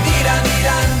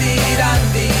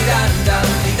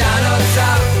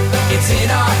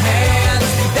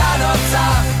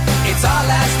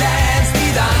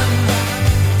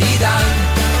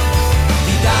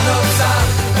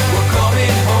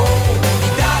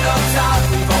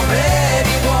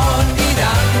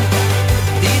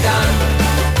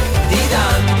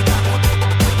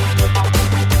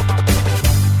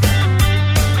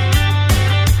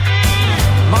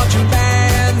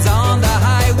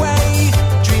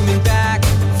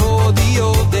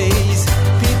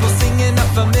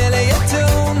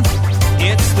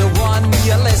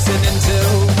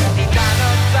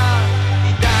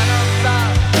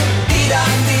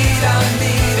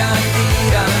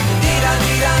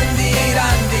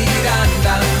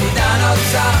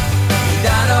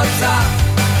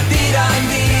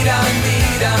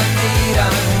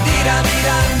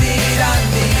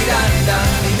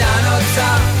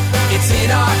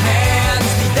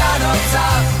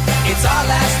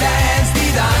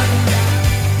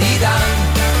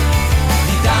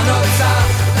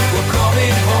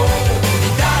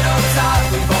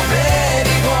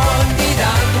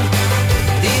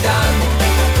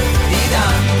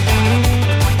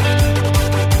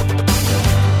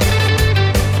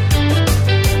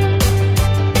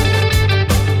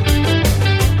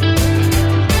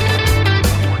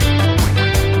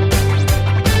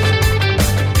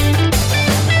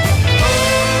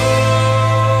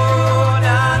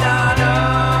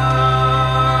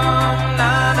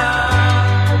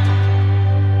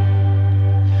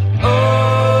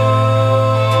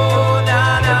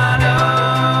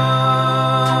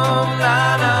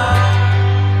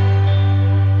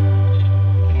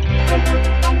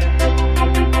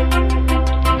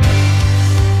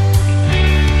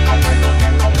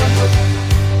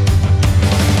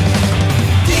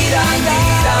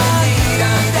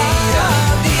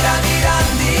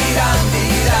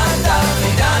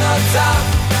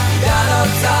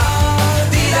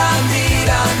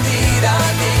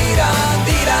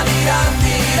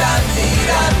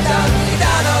 Didan, Didan, Dan,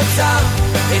 Didan Otzach.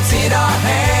 It's in our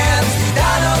hands,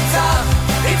 Didan Otzach.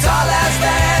 It's our last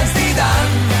dance, Didan,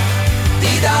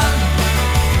 Didan,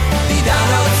 Didan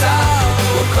Otzach.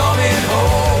 We're coming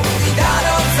home, Didan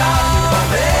Otzach. We're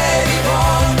ready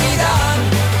for Didan,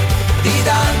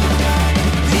 Didan,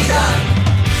 Didan.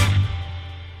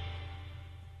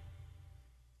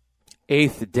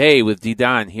 Eighth day with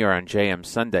Didan here on JM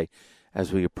Sunday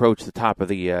as we approach the top of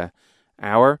the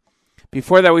hour.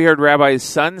 Before that, we heard Rabbi's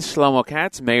son, Shlomo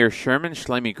Katz, Mayor Sherman,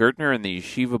 Shlomi Gertner, and the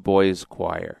Yeshiva Boys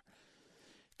Choir.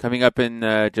 Coming up in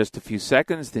just a few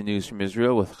seconds, the news from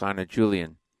Israel with Chana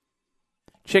Julian.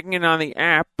 Checking in on the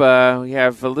app, we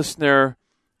have a listener,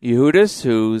 Yehudis,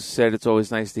 who said it's always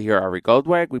nice to hear Ari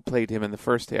Goldwag. We played him in the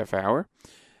first half hour.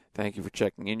 Thank you for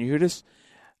checking in, Yehudis.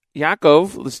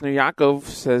 Yaakov, listener Yaakov,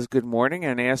 says good morning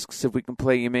and asks if we can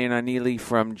play Yemein Anili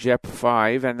from JEP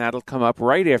 5, and that'll come up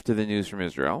right after the news from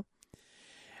Israel.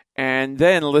 And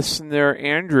then listener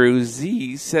Andrew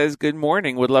Z says good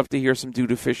morning, would love to hear some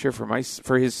Duda Fisher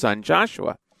for his son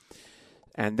Joshua.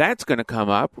 And that's going to come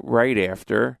up right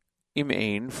after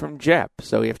Yemein from JEP.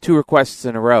 So we have two requests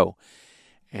in a row.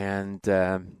 And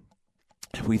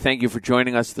we thank you for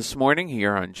joining us this morning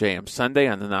here on JM Sunday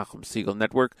on the Nachum Segal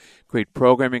Network. Great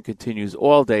programming continues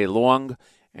all day long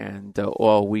and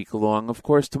all week long. Of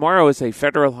course, tomorrow is a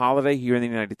federal holiday here in the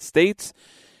United States.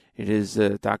 It is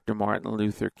Dr. Martin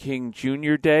Luther King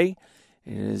Jr. Day.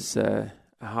 It is a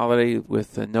holiday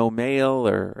with no mail,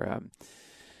 or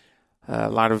a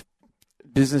lot of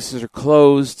businesses are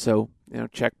closed. So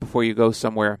check before you go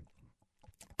somewhere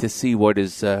to see what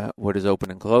is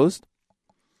open and closed.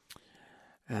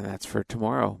 And that's for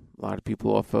tomorrow. A lot of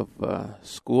people off of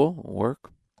school,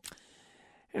 work.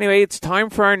 Anyway, it's time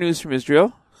for our news from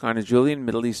Israel. Chana Julian,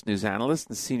 Middle East news analyst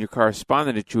and senior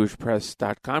correspondent at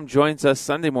JewishPress.com, joins us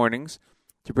Sunday mornings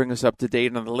to bring us up to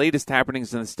date on the latest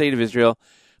happenings in the state of Israel.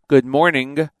 Good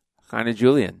morning, Chana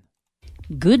Julian.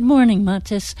 Good morning,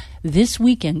 Matis. This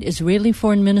weekend, Israeli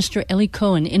Foreign Minister Eli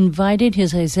Cohen invited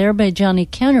his Azerbaijani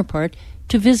counterpart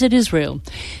to visit Israel.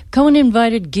 Cohen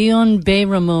invited Gion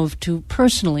Beyramov to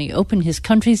personally open his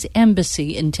country's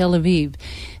embassy in Tel Aviv.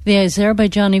 The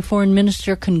Azerbaijani foreign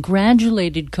minister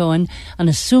congratulated Cohen on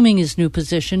assuming his new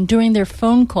position during their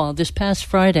phone call this past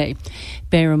Friday.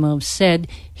 Beyramov said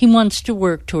he wants to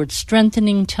work towards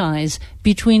strengthening ties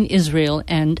between Israel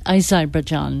and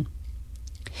Azerbaijan.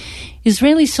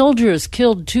 Israeli soldiers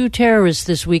killed 2 terrorists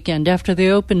this weekend after they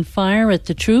opened fire at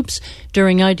the troops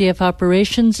during IDF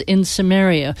operations in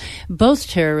Samaria. Both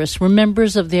terrorists were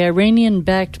members of the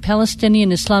Iranian-backed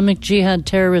Palestinian Islamic Jihad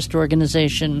terrorist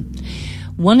organization.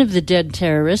 One of the dead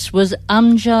terrorists was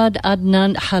Amjad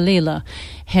Adnan Halila,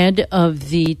 head of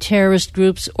the terrorist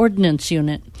group's ordnance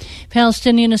unit.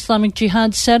 Palestinian Islamic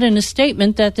Jihad said in a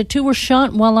statement that the 2 were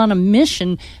shot while on a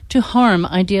mission to harm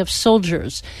IDF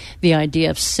soldiers. The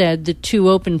IDF said the 2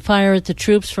 opened fire at the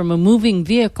troops from a moving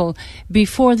vehicle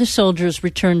before the soldiers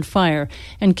returned fire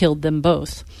and killed them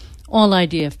both. All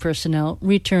IDF personnel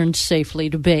returned safely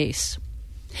to base.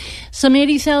 Some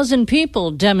 80,000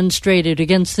 people demonstrated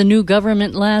against the new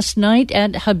government last night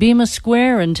at Habima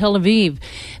Square in Tel Aviv.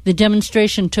 The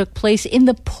demonstration took place in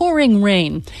the pouring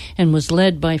rain and was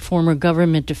led by former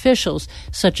government officials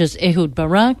such as Ehud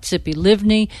Barak, Tzipi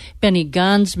Livni, Benny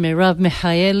Gantz, Merav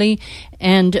Michaeli,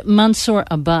 and Mansour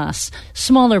Abbas.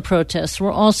 Smaller protests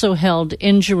were also held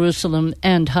in Jerusalem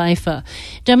and Haifa.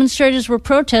 Demonstrators were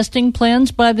protesting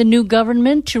plans by the new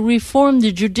government to reform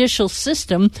the judicial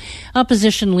system.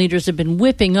 Opposition leaders have been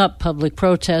whipping up public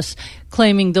protests,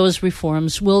 claiming those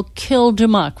reforms will kill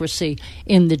democracy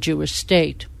in the Jewish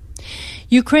state.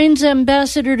 Ukraine's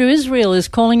ambassador to Israel is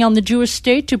calling on the Jewish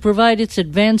state to provide its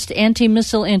advanced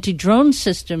anti-missile, anti-drone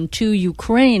system to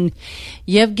Ukraine.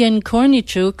 Yevgen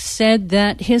Kornichuk said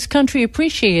that his country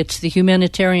appreciates the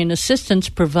humanitarian assistance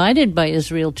provided by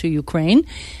Israel to Ukraine,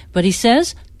 but he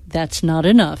says that's not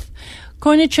enough.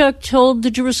 Kornichuk told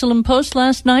the Jerusalem Post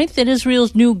last night that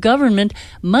Israel's new government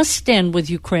must stand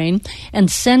with Ukraine and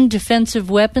send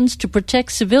defensive weapons to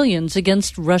protect civilians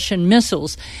against Russian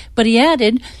missiles. But he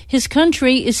added his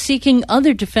country is seeking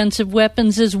other defensive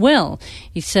weapons as well.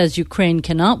 He says Ukraine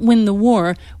cannot win the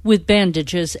war with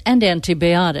bandages and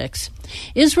antibiotics.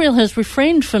 Israel has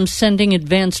refrained from sending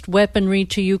advanced weaponry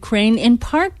to Ukraine in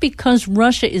part because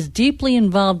Russia is deeply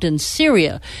involved in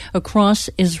Syria across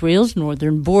Israel's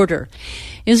northern border.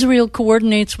 Israel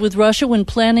coordinates with Russia when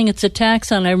planning its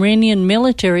attacks on Iranian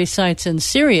military sites in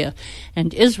Syria,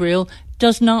 and Israel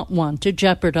does not want to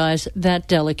jeopardize that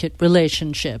delicate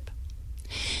relationship.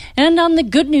 And on the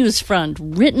good news front,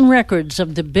 written records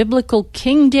of the biblical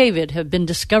King David have been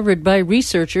discovered by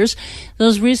researchers.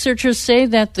 Those researchers say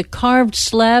that the carved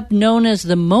slab known as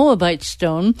the Moabite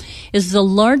stone is the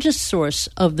largest source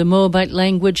of the Moabite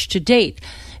language to date.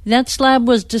 That slab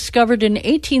was discovered in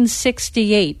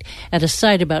 1868 at a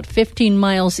site about 15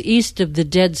 miles east of the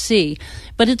Dead Sea.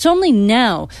 But it's only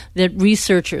now that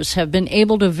researchers have been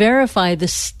able to verify the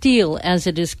stele, as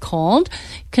it is called,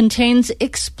 contains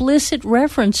explicit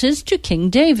references to King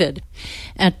David.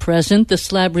 At present, the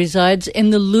slab resides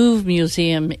in the Louvre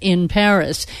Museum in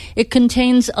Paris. It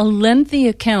contains a lengthy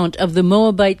account of the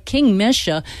Moabite king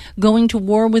Mesha going to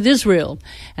war with Israel,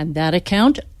 and that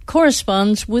account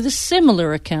corresponds with a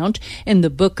similar account in the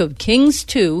Book of Kings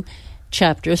 2,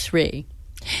 Chapter 3.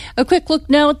 A quick look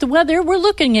now at the weather. We're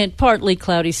looking at partly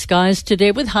cloudy skies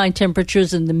today with high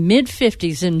temperatures in the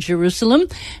mid-50s in Jerusalem,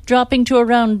 dropping to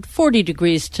around 40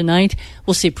 degrees tonight.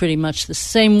 We'll see pretty much the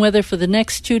same weather for the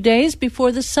next 2 days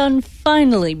before the sun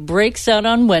finally breaks out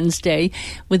on Wednesday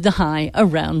with the high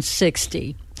around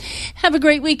 60. Have a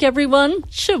great week, everyone.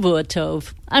 Shavua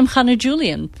Tov. I'm Hannah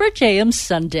Julian for JM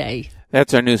Sunday.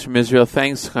 That's our news from Israel.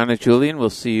 Thanks, Hannah Julian. We'll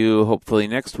see you hopefully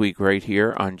next week right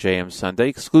here on JM Sunday,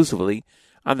 exclusively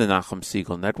on the Nachum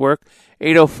Segal Network,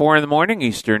 8:04 in the morning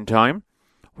Eastern Time,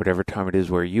 whatever time it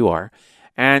is where you are.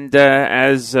 And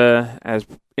as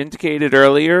indicated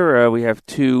earlier, we have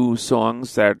two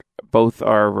songs that both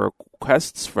are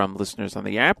requests from listeners on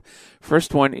the app.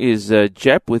 First one is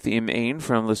Jep with Im Ein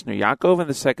from listener Yaakov, and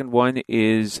the second one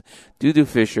is Dudu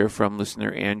Fisher from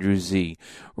listener Andrew Z,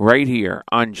 right here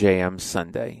on JM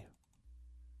Sunday.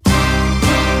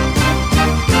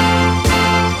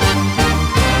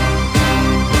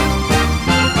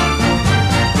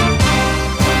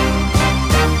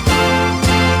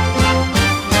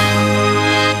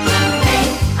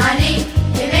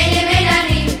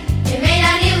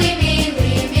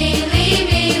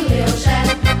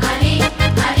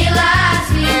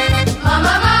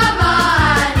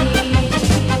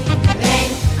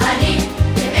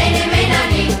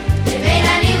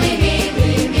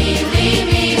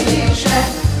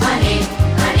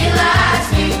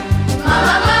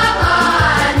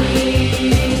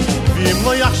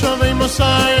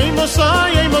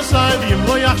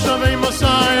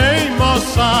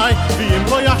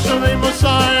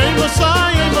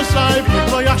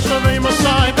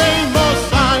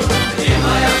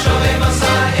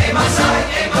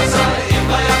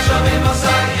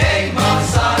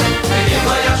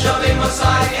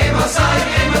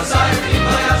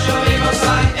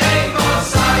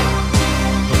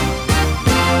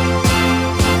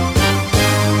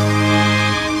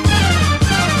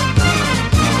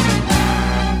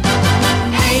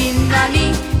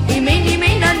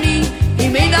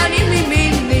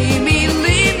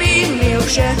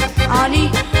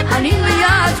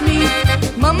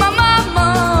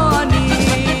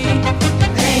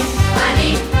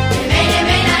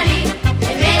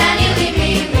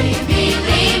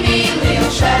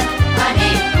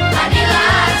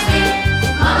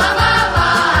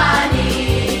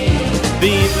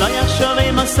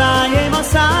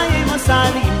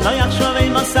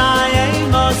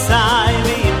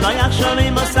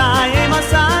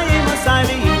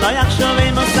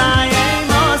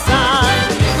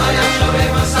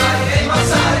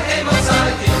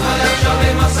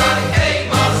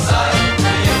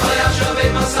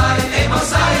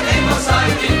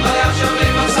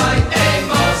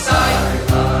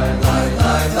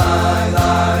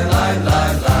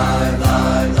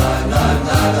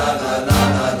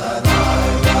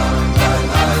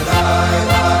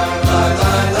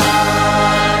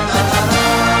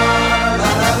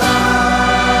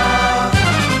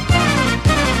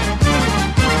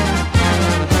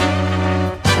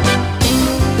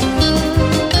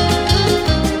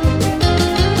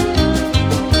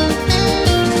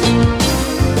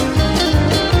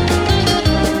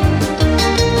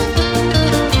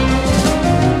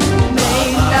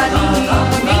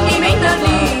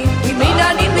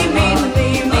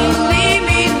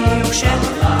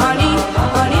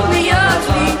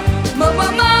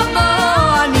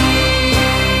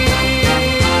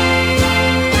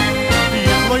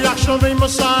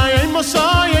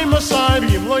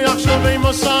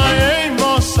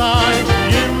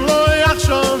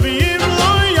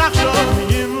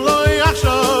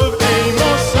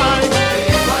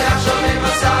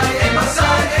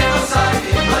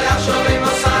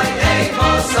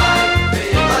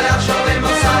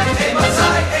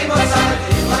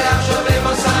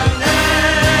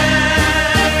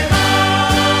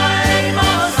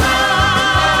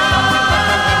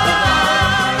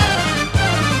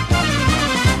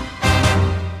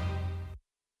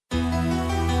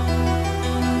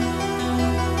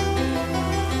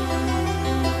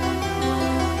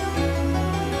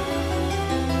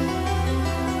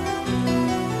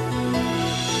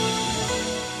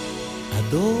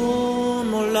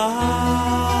 אדון עולם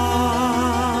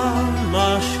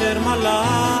אשר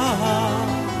מלך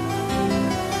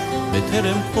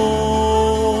בטרם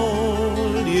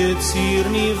כל יציר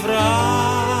נברא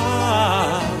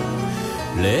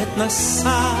לעת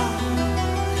נשא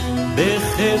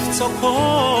בחפצו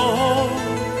כל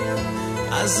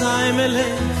אזי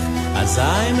מלך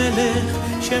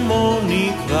שמו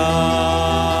נקרא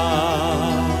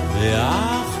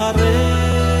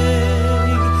ואחרי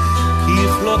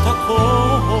ככלות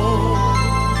הכל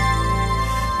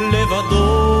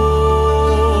לבדו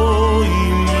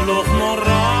ימלוך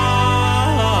נורא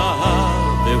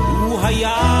והוא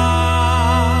היה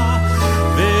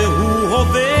והוא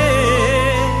הווה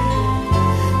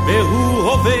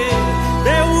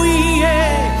והוא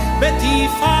יהיה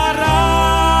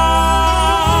בתפארה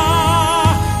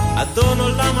אדון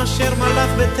עולם אשר מלך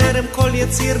בטרם כל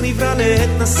יציר נברא לעת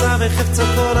נשא וחפצו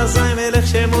כל אזי מלך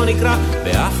שמו נקרא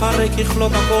ואחרי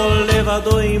ככלות הכל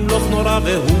לבדו ימלוך נורא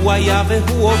והוא היה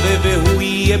והוא הווה והוא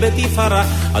יהיה בתפארה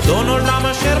אדון עולם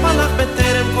אשר מלך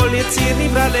בטרם כל יציר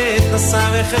נברא לעת נשא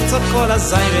וחפצו כל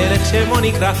אזי מלך שמו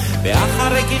נקרא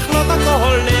ואחרי ככלות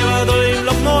הכל לבדו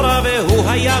ימלוך נורא והוא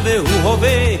היה והוא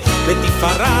הווה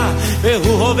בתפארה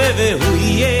והוא הווה והוא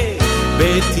יהיה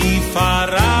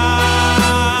בתפארה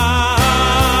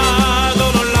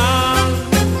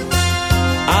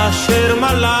אשר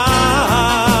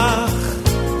מלך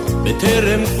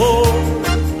בטרם כל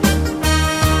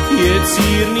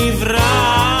יציר נברא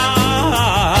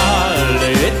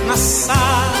לעת נשא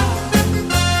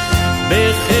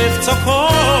בחפצו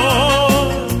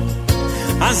כל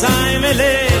אזי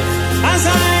מלך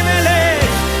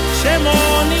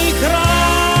שמו נקרא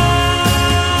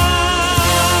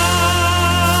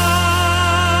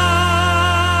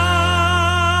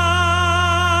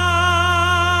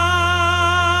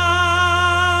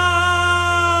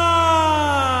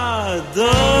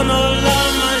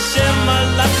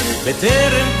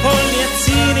בטרם כל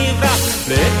יציר נברא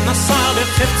לעת נשא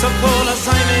בחפצו כל אזי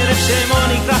מלך שמו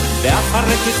נקרא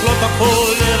ואחרי ככלות הכל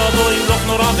לבדו ימלוך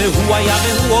נורא והוא היה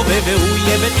והוא הווה והוא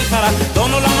יהיה בתפארה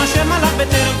אדון עולם אשר מלך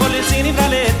בטרם כל יציר נברא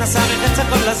לעת נשא בחפצו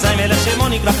כל אזי מלך שמו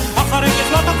נקרא אחרי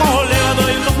ככלות הכל לבדו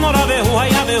ימלוך נורא והוא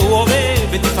היה והוא הווה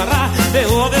בתפארה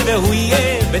והוא הווה והוא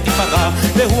יהיה בתפארה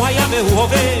והוא היה והוא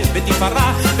הווה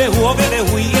בתפארה והוא הווה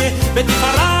והוא יהיה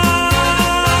בתפארה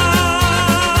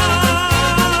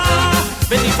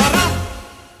בתפארה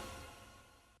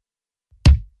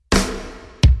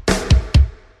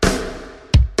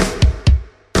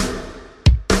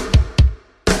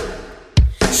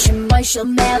שמוי של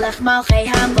מלך מלכי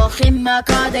המלכים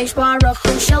הקדוש ברוך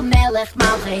הוא של מלך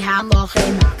מלכי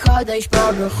המלכים הקדוש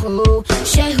ברוך הוא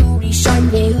שהוא ראשון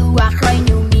והוא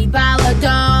אחרינו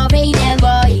מבלעדיו אין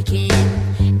אלוהיקים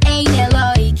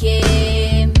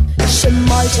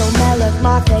שמוי של מלך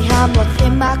מלכי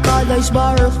המלכים הקדוש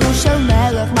ברוך הוא של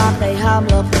מלך מלכי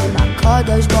המלכים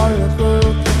הקדוש ברוך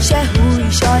הוא שהוא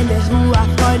ראשון והוא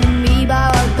אחרינו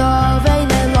מבלעדיו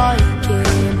אין אלוהיקים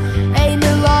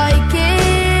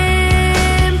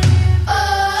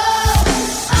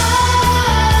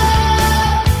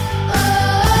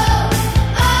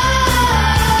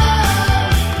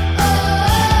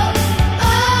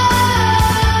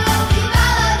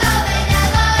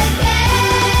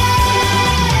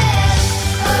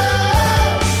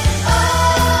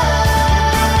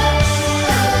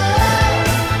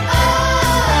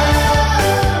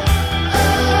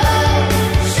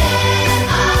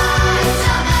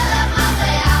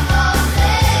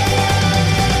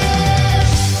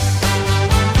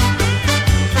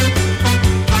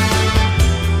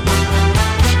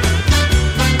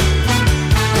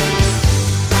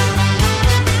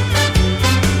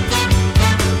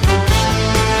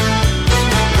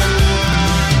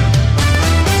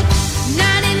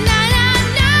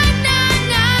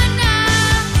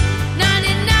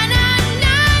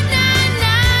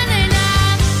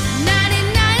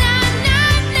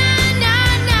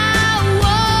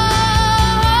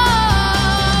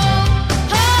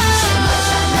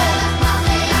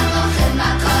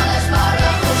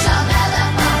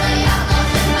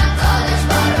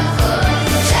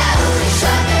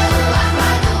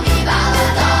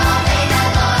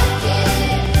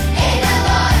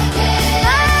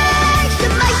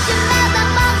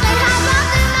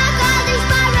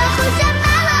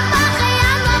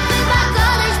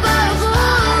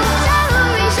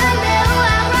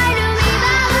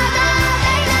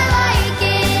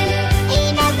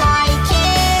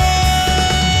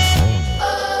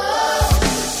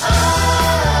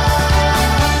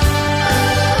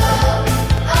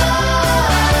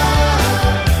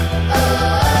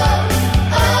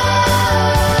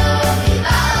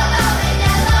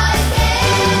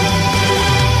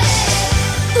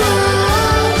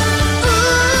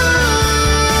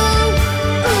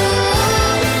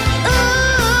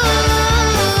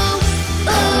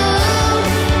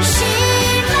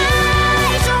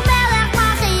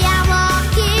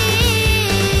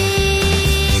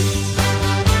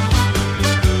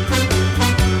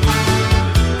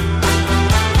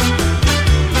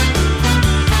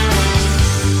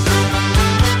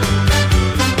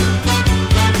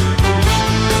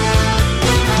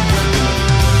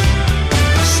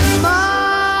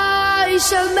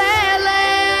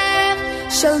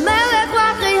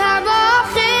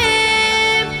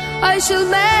Kadosh shel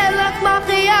Melech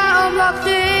Machia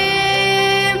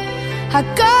Amlachim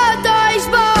HaKadosh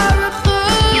Baruch Hu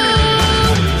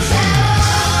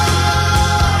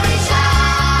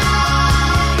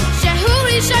Shehu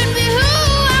Rishon V'Hu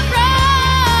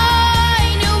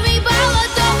Achroin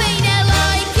U'Mibalado Mein Elokim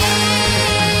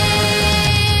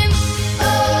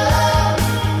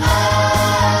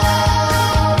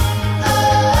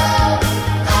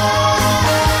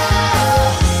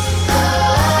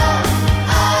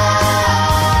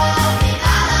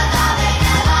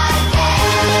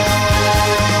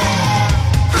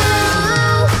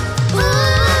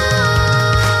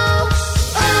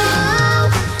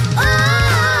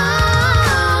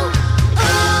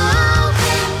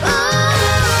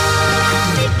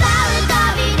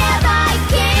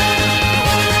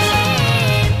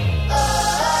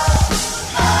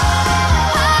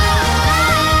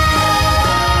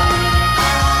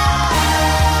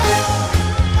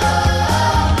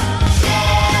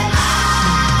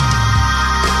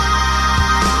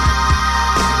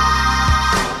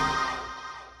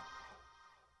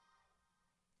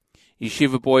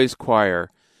Yeshiva Boys Choir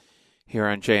here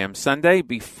on JM Sunday.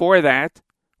 Before that,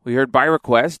 we heard by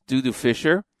request Dudu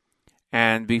Fisher,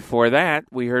 and before that,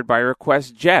 we heard by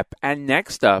request Jep. And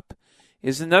next up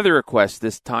is another request,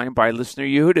 this time by listener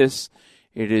Yehudis.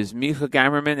 It is Micha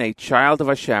Gamerman, A Child of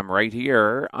Hashem, right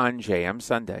here on JM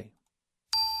Sunday.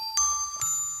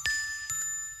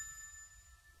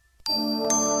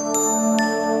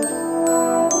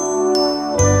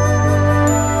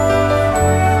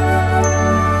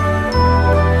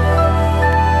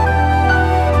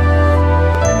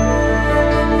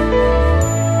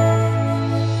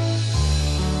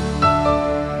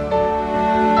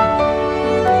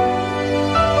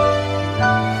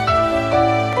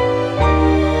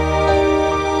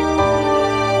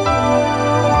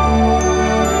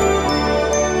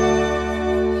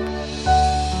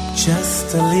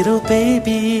 Just a little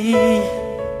baby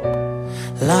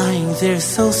lying there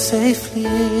so safely,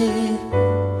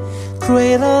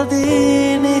 cradled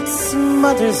in its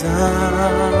mother's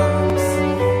arms,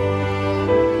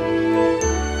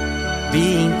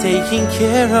 being taken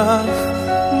care of,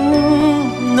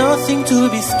 nothing to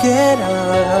be scared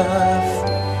of.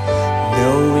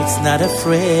 No, it's not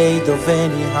afraid of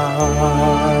any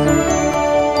harm.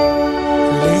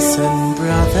 Listen,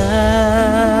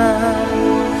 brother,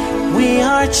 we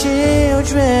are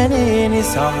children in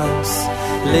his arms.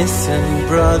 Listen,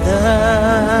 brother,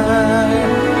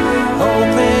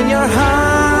 open your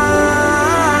heart.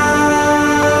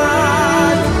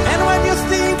 And when you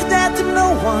think that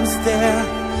no one's there,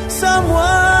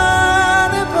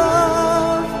 someone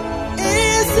above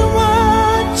is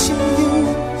watching you,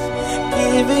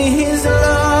 giving his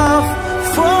love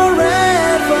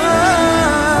forever.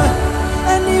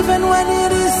 And even when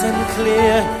it isn't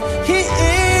clear, he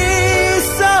is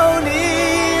so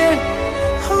near,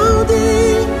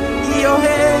 holding your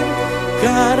hand.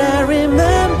 Gotta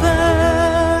remember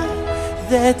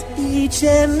that each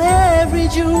and every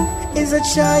Jew is a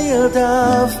child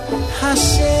of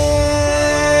Hashem.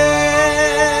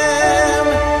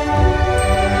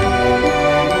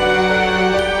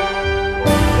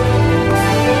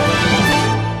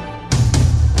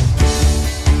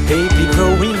 Baby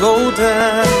growing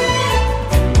older,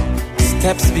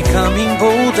 steps becoming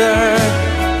bolder,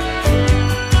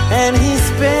 and his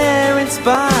parents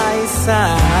by his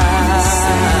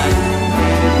side.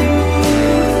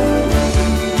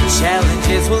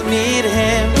 Challenges will meet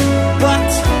him,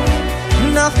 but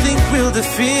nothing will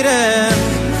defeat him.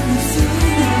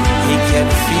 He can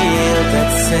feel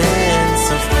that sense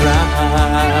of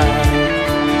pride.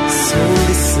 So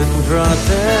listen,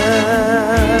 brother,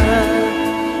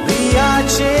 we are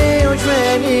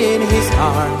children in his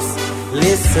arms.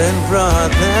 Listen,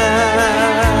 brother,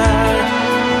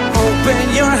 open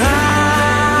your heart.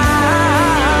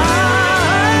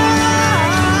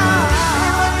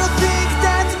 And when you think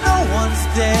that no one's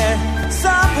there,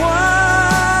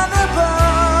 someone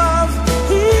above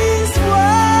is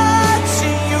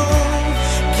watching you,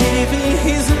 giving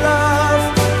his love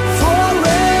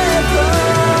forever.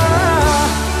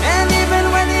 And even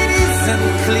when it isn't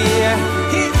clear,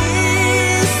 he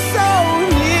is so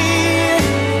near,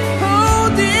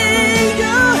 holding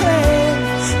your hand.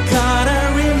 Gotta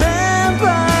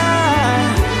remember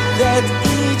that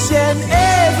each and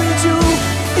every Jew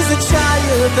is a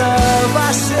child of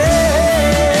Hashem.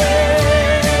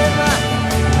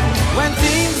 When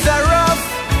things are rough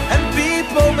and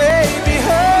people maybe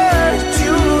hurt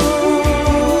you,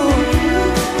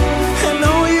 and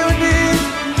all you need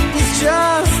is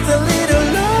just a little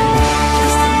love.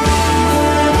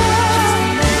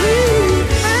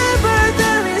 Remember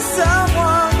there is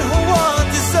someone who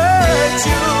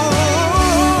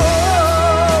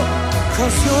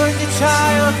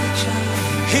child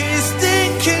he's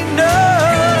thinking of.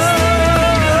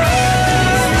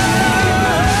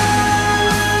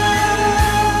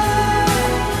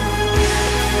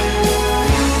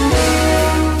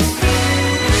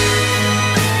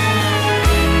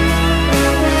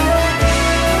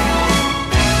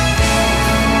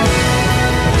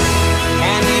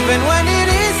 And even when it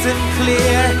isn't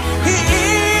clear, he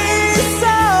is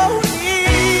so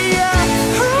near.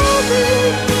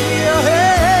 Holding your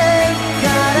hand,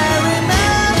 gotta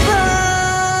remember.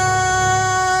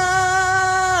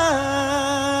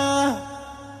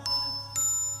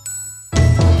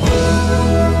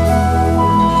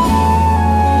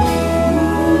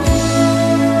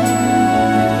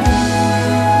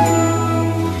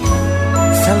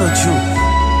 Fellow Jew,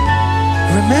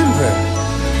 remember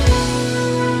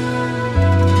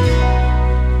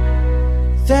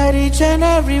that each and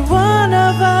every one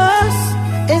of us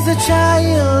is a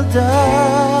child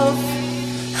of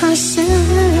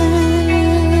Hashem.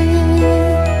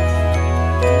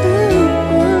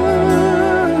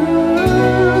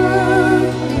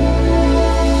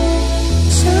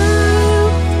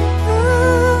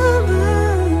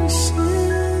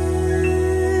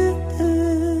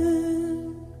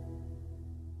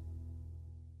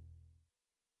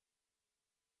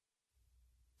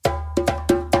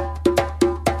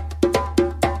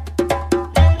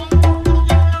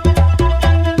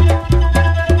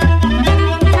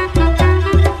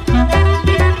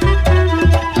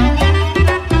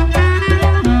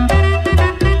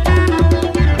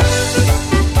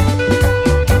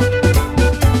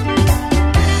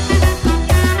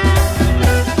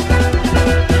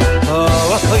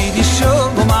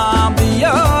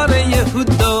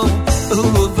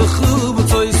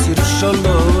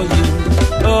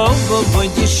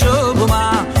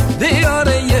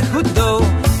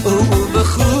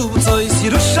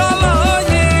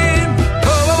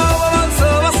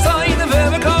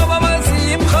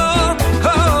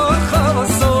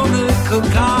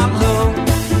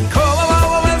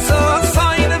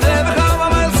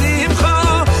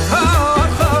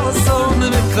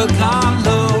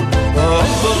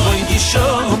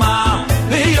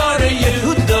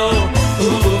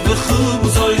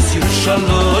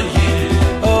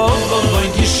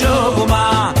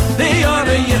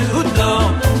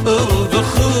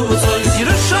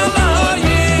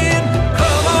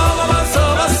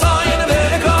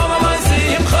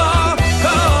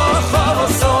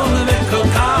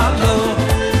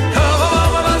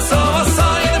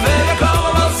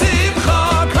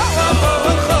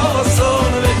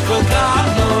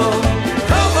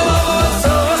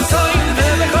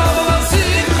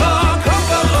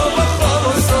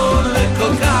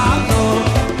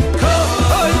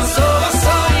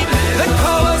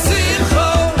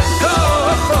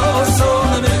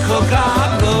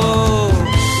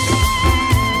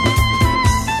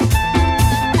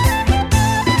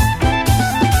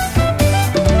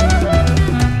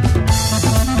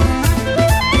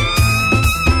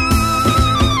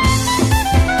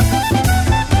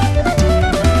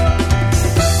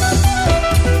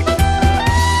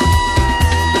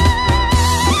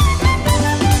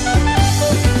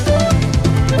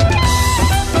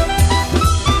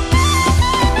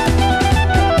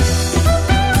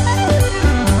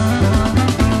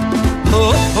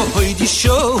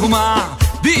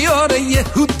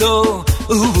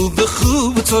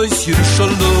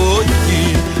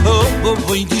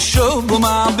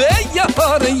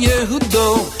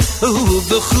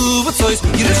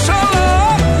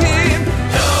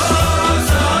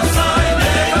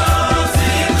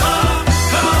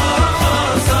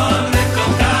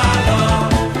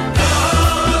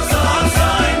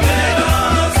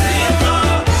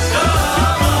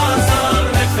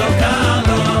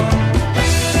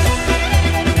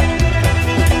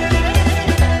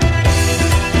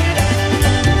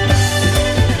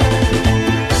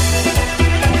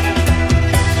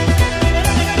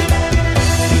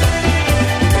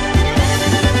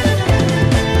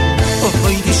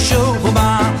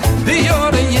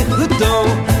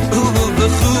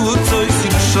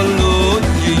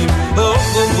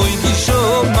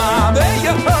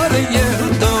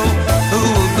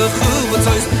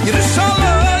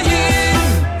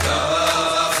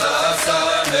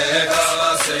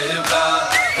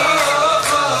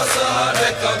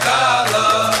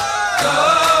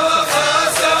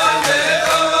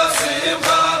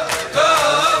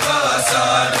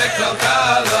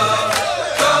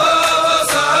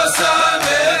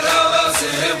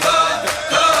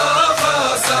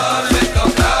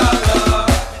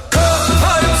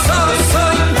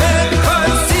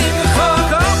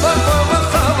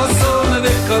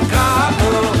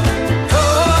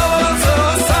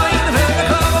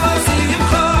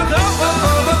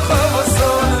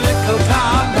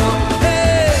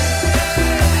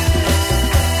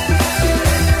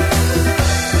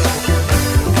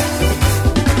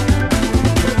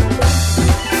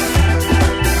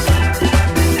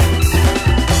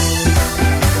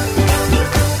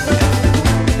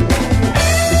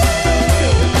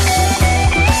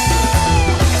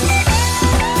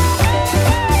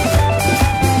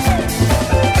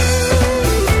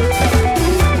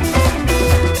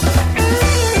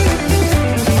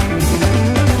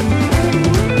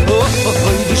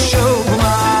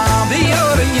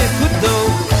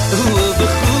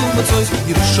 Toys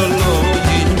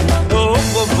Yerushalayim Oh,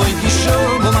 boy,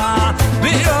 Yishoma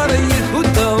Be'ara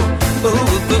Yehudo Oh,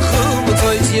 B'chum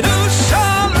Toys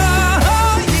Yerushalayim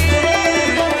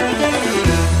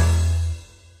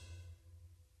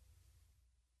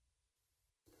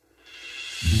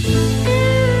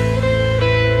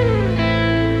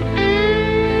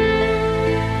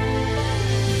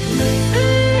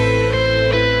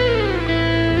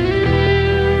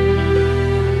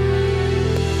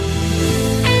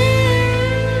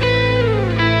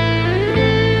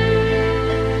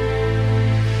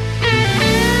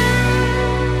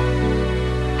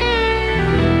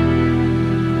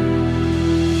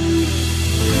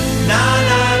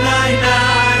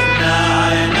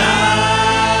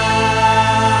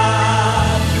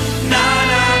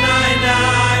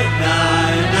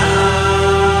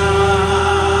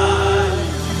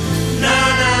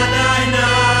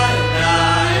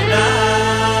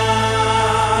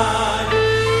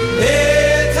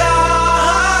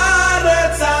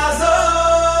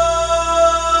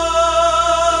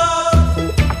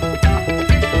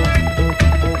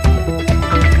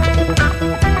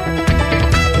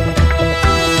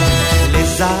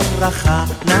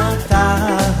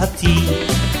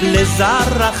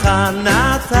לזרעך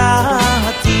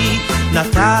נתתי,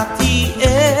 נתתי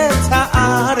את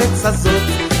הארץ הזאת,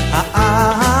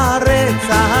 הארץ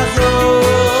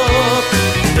הזאת.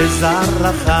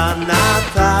 לזרעך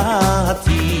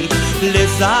נתתי,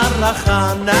 לזרעך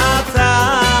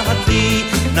נתתי,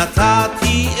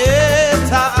 נתתי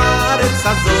את הארץ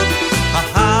הזאת,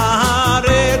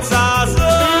 הארץ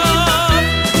הזאת.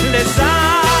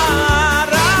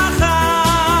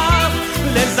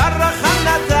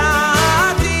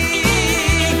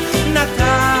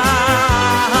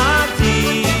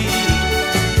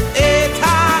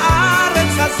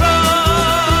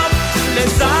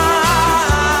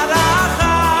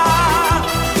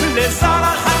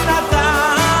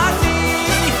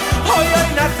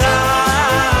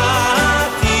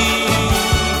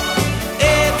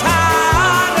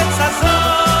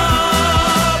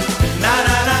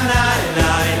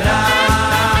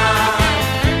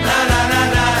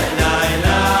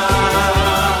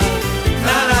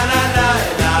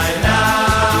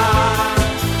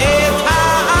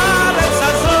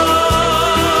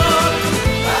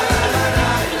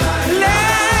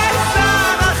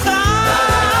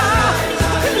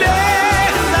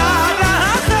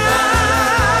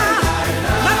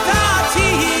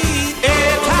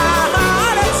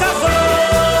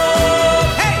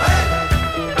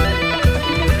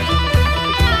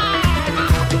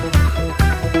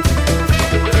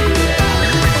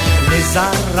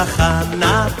 לזרעך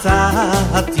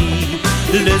נתתי,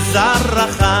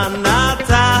 לזרעך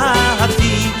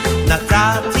נתתי,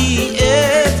 נתתי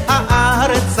את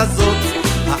הארץ הזאת,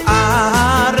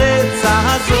 הארץ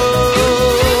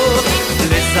הזאת.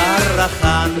 לזרעך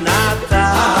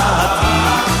נתתי,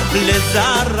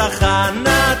 לזרעך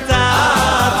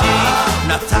נתתי,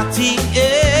 נתתי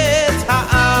את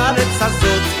הארץ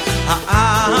הזאת,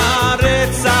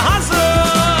 הארץ הזאת.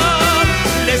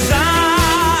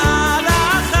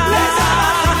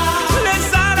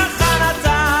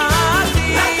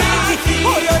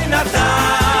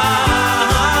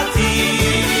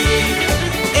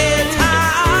 את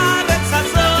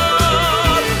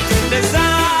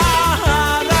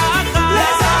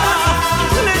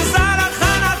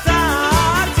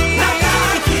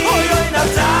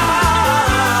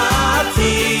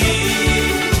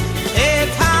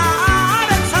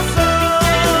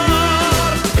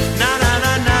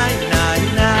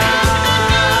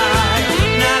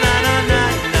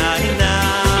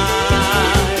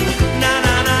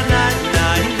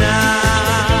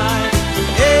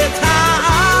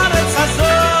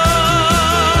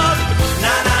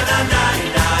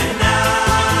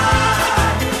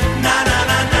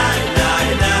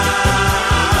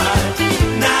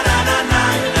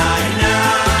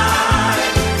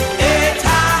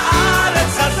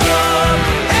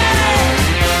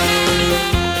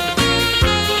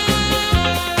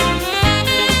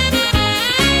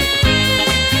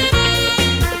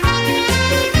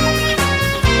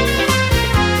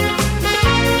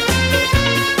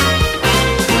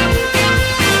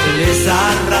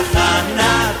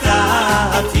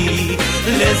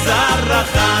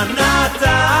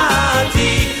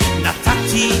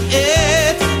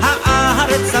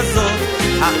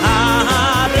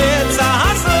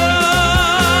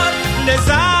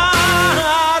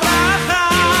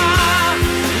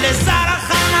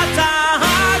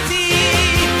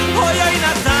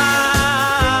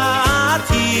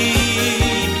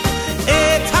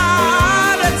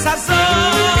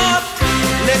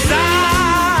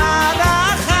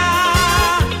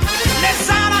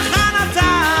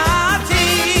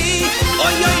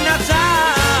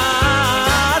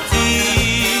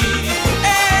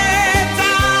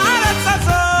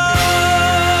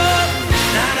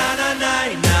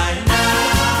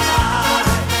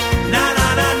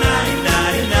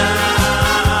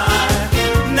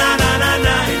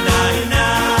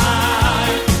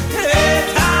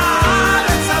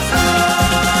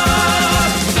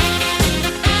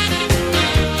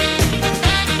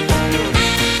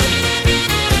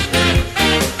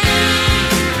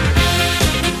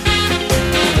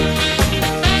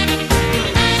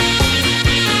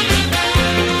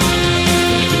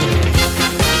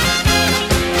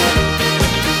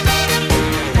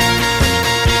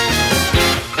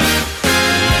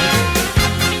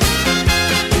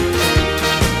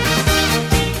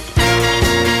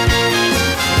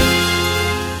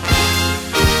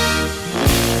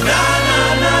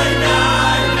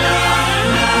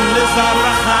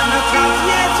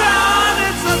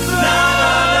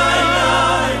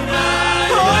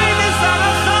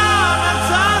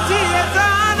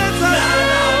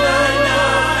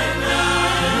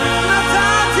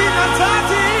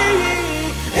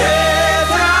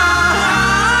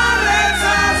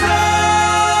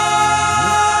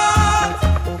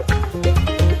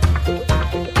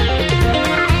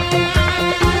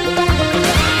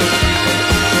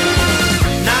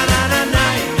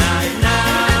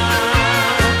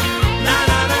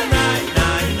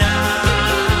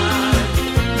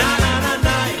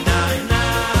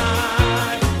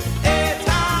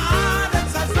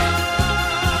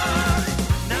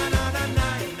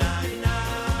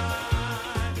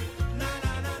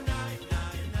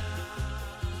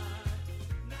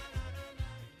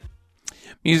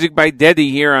Music by Dedi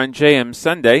here on JM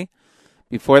Sunday.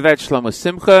 Before that, Shlomo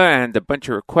Simcha and a bunch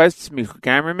of requests, Michael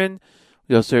Gamerman.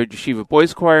 We also heard Yeshiva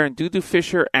Boys Choir and Dudu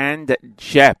Fisher and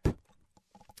Jep.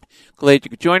 Glad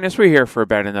you could join us. We're here for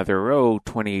about another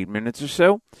 28 minutes or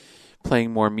so,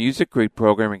 playing more music. Great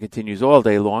programming continues all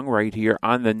day long right here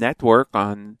on the network,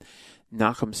 on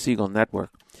Nachum Segal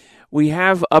Network. We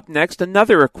have up next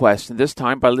another request, and this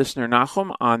time by listener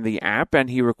Nachum on the app, and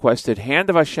he requested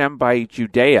Hand of Hashem by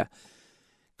Judea.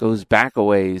 Goes back a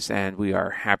ways, and we are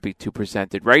happy to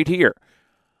present it right here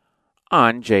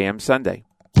on JM Sunday.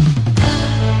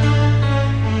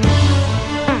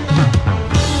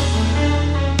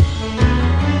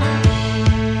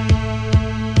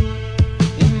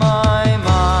 In my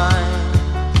mind,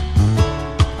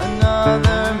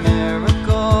 another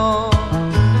miracle,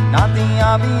 not the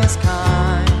obvious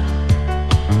kind,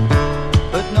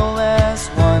 but no less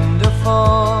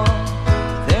wonderful.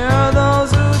 There are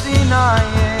those who deny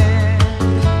it.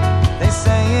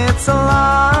 It's a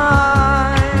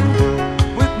lie,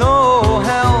 with no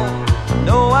help,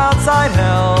 no outside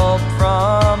help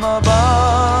from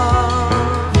above.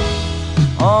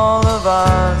 All of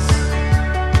us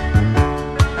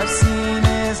have seen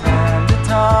his hand at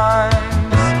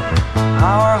times.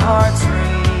 Our hearts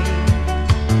read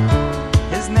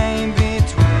his name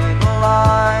between the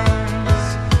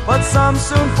lines, but some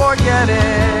soon forget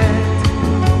it,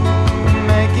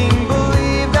 making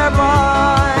believe they're blind.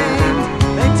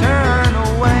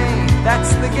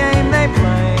 That's the game they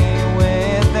play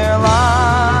with their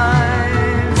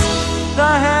lives. The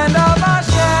hand of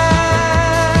Hashem,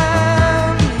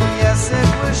 yes, it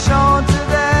was shown to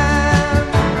them.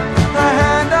 The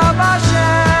hand of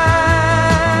Hashem,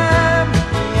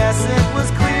 yes, it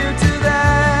was clear to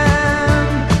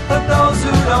them. But those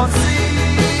who don't see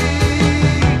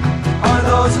are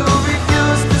those who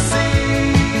refuse to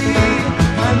see,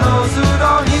 and those who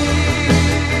don't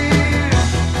hear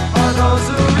are those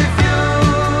who refuse.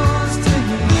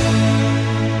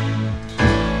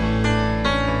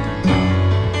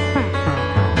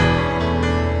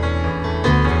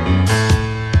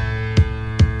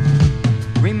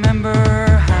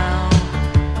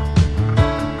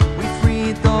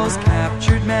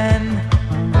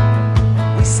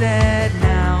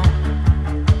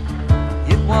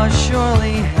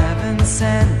 Surely heaven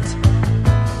sent,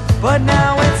 but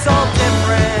now it's all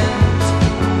different.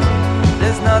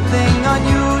 There's nothing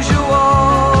unusual.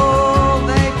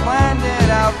 They planned it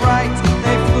out right.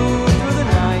 They flew through the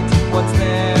night. What's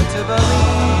there to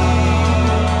believe?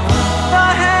 The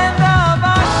hand of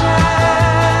Hashem,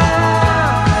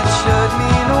 that should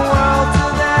mean a world to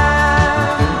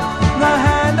them. The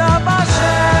hand of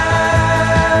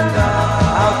Hashem,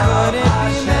 how could it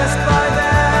be missed by them?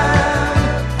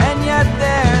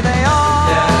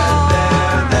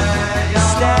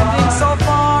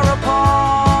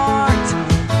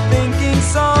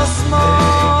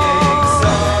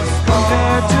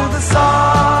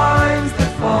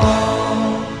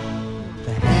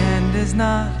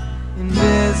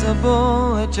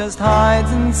 It just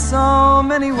hides in so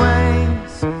many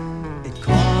ways. It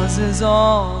causes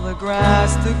all the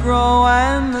grass to grow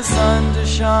and the sun to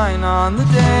shine on the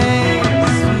days.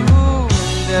 Ooh,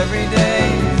 and every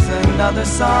day's another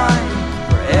sign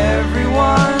for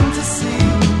everyone to see.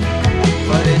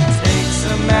 But it takes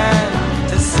a man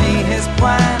to see his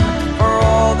plan for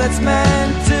all that's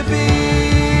meant to be.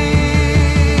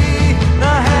 The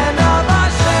hand of Hashem.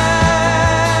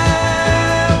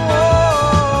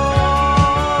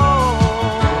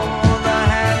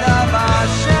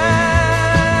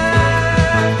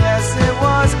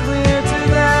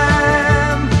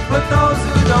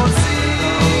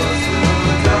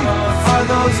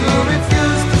 Those who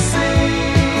refuse to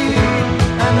see,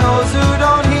 and those who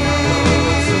don't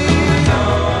hear,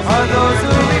 are those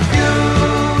who refuse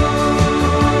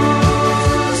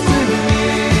to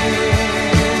hear.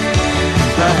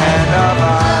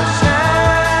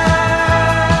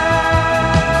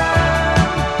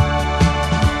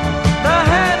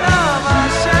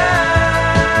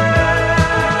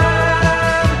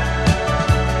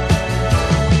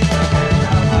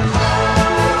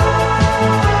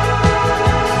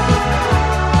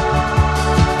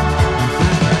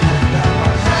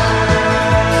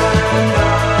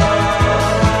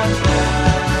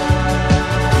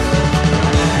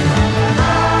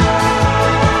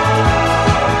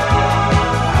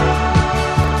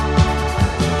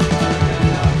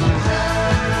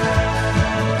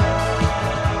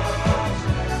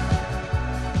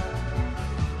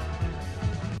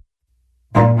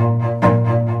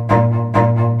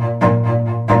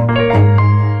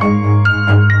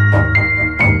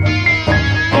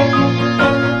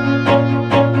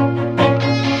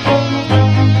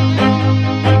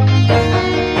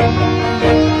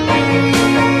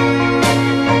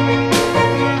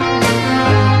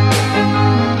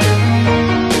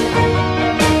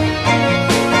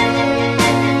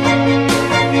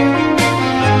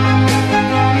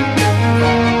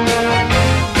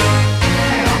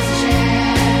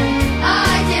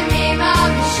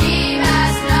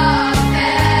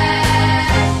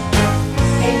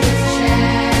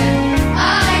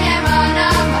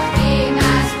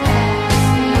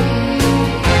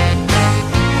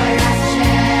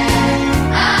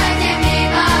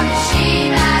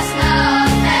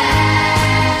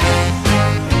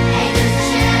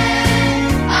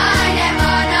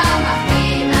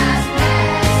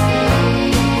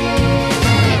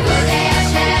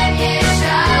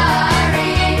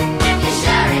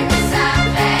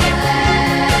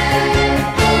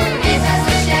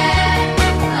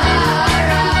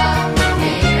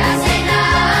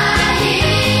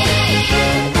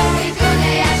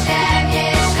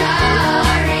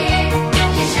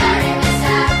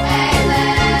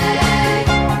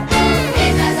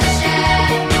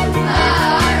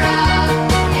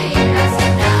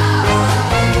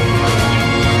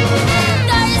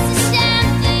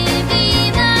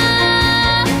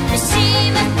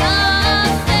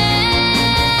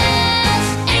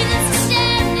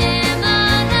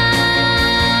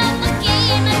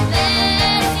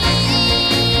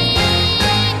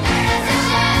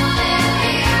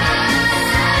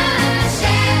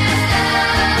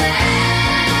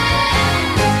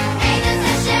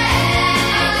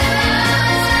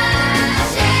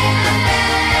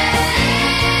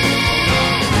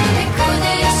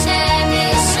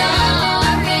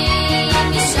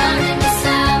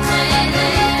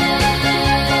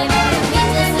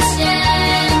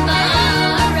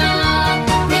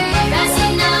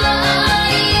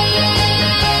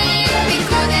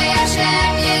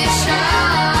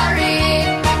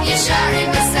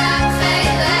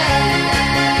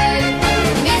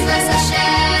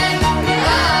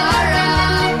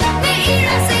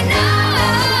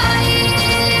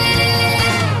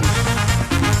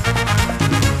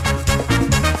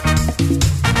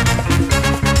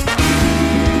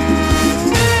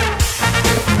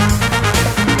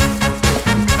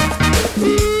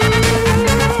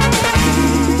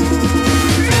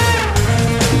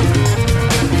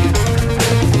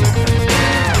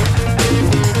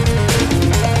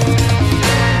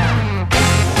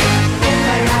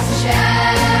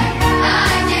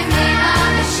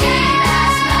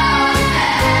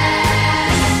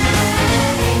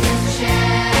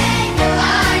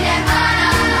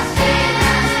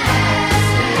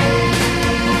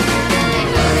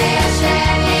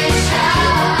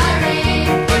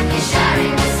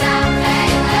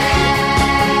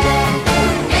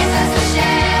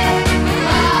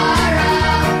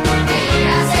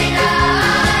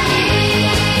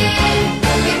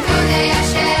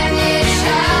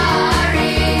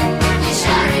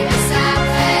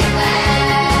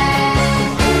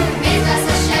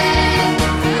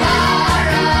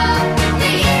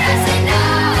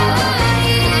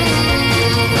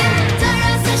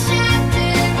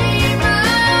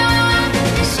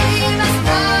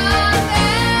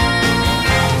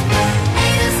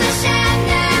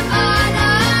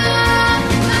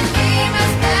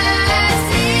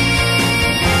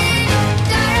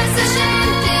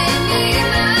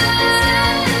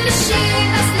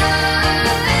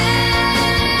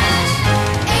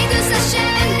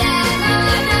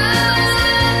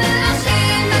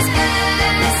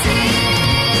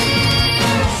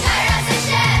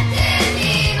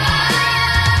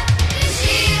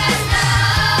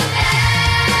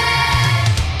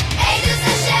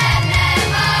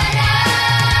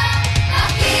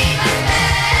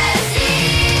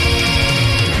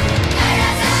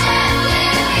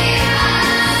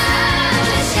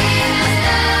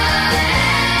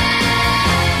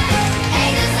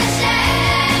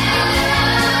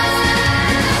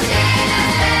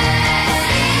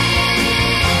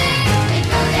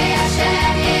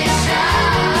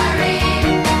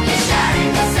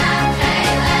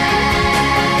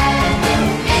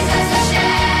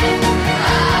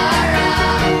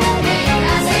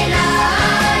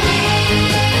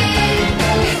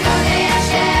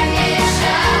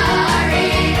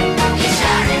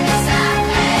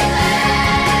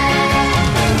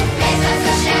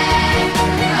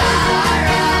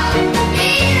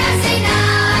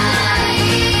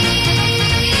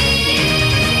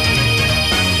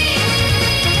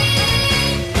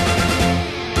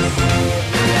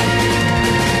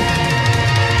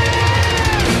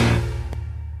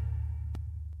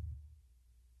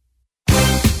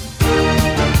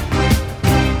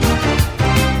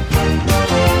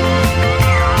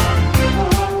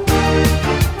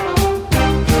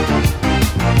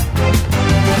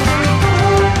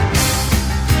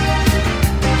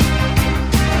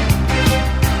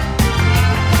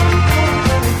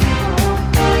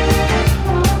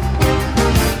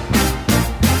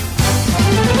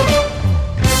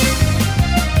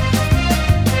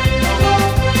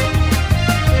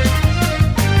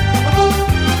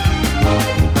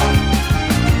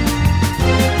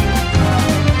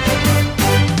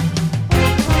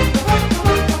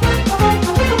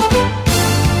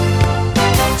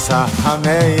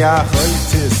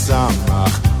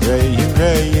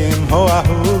 רעים הו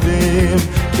אהובים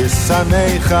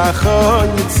כשמחה חו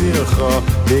יצירכו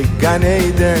בגן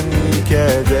עדן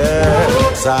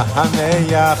מקדש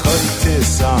שמח אוי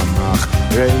תשמח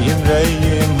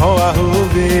רעים הו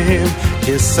אהובים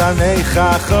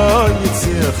כשמחה חו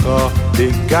יצירכו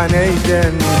בגן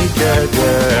עדן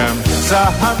מקדם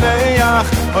שמח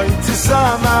אוי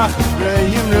תשמח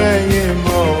רעים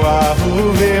הו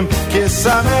אהובים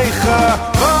כשמחה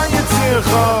חו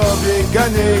יצירכו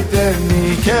בגן עדן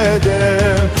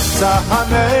מקדם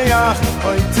שמח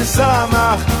אוי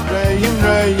תשמח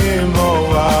רעים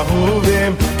הו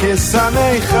אהובים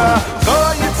כשמחה חו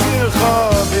יצירכו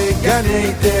בגן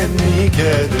עדן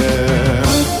מקדם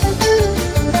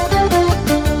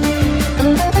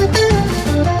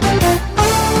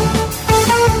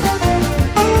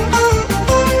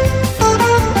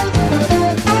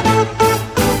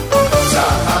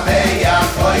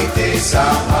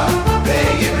Sama,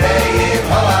 reim reim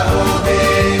ho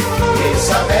ahudim,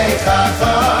 kisamecha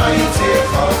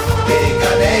choytzicho,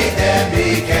 biganei dem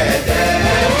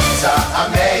bikedem.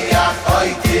 Sahameach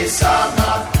hoyti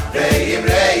sama, reim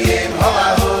reim ho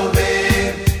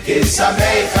ahudim,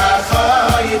 kisamecha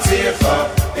choytzicho,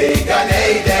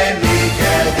 biganei dem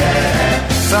bikedem.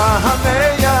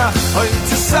 Sahameach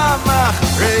hoyti sama,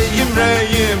 reim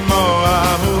reim ho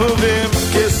ahudim,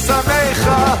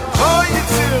 kisamecha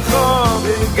choytzicho.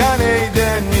 בגן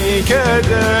עדן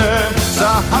מקדם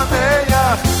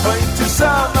שמח אוי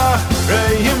תשמח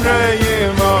רעים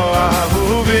רעים הו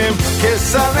אהובים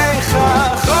כשמח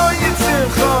אוי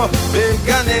יצירכו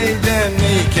בגן עדן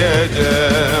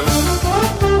מקדם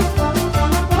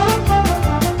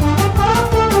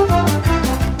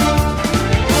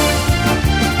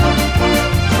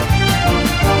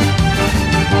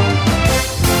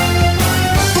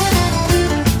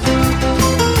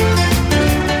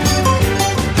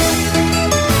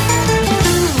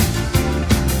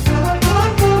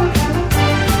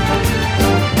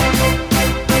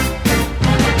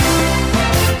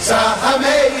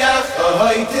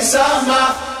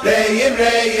Samach, reim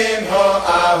reim ho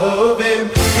ahuvim,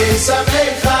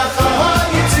 kisamecha choy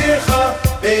yitzircha,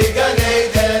 began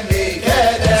eden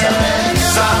mikedem.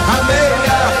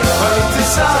 Sahameach hoy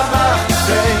tisamach,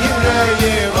 reim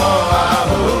reim ho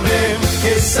ahuvim,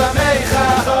 kisamecha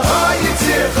choy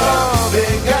yitzircha,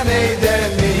 began eden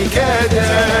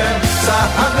mikedem.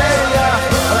 Sahameach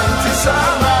hoy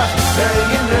tisamach,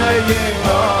 reim reim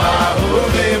ho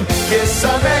ahuvim,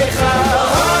 kisamecha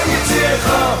choy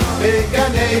yitzircha.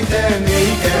 בגן עדן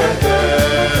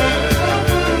מקדם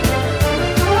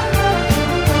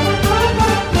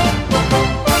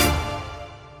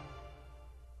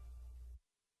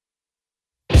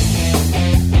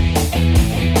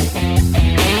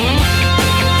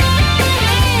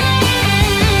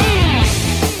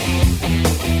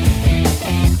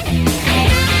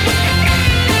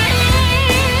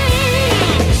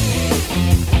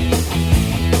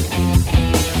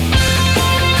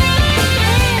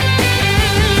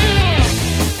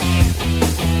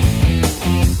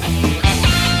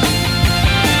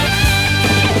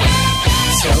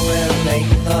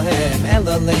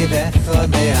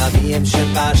לאבים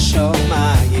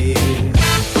שבשמיים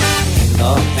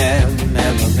אלוהם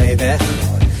אלוהי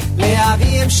בכל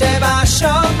לאבים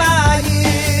שבשמיים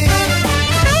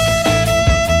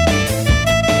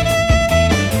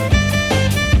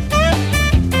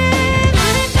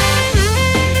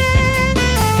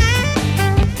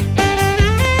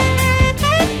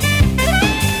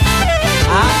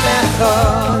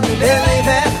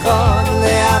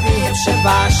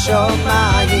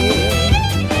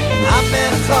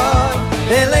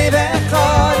המכון בלי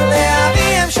בכל לאבים שבשמיים המכון בלבכון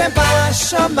לאבים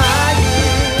שבשמיים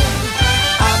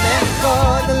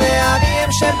המכון לאבים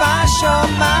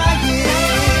שבשמיים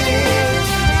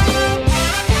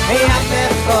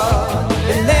המכון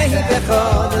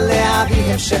בלבכון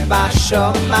לאבים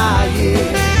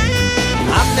שבשמיים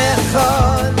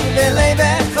המכון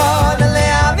בלבכון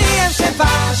לאבים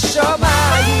שבשמיים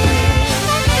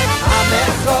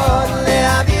המכון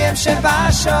לאבים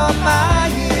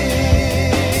שבשמיים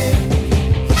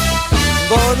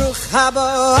Baruch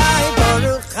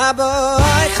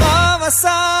Haboy,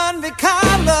 Chavasan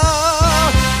v'Kalo.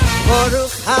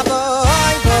 Baruch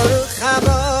Haboy,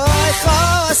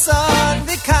 Chavasan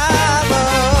v'Kalo.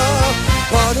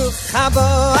 Baruch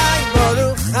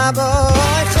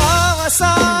Haboy,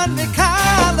 Chavasan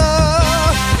v'Kalo.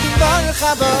 Baruch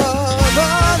Haboy,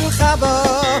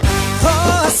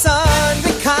 Chavasan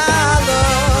v'Kalo.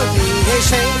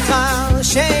 Yeshaycha,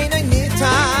 Shein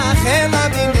Nitach,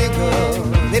 Elabinigo.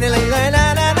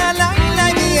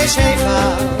 Sheikha,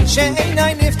 Sheikha,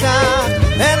 Nifta,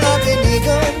 Hello,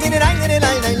 Benigo, Did I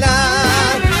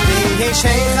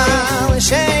sheikhal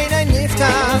shein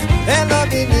niftach elo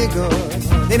binigun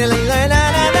din la la la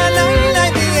la la la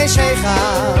bi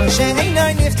sheikhal shein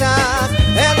niftach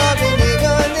elo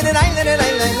binigun din la la la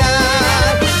la la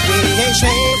bi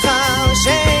sheikhal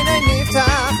shein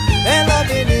niftach elo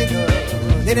binigun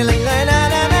din la la la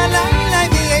la la la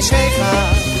bi sheikhal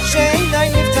shein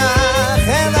niftach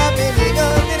elo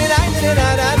binigun din la la la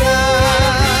la la.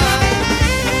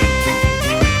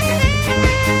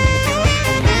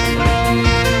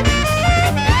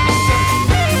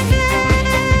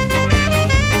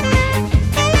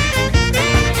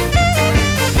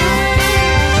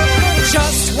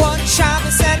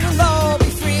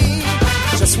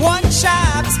 One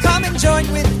Shabbos, come and join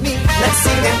with me. Let's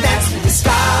sing and dance through the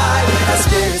sky with our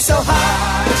spirits so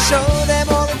high. We'll show them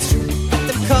all it's true. Let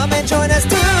them come and join us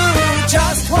too.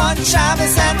 Just one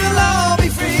Shabbos and we'll all be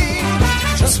free.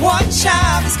 Just one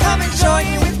Shabbos, come and join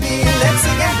with me. Let's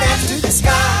sing and dance through the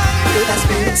sky with our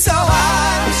spirits so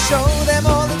high. We'll show them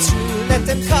all it's true. Let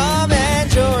them come and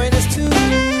join us too.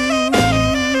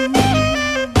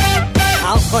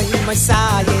 Al Choyim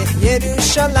Messiah,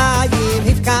 Yerushalayim,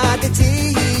 Hivkadeti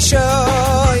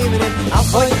Shoyim. Al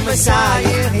Choyim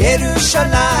Messiah,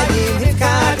 Yerushalayim,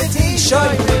 Hivkadeti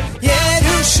Shoyim.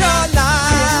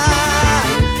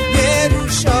 Yerushalayim,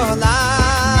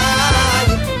 Yerushalayim,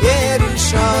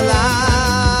 Yerushalayim,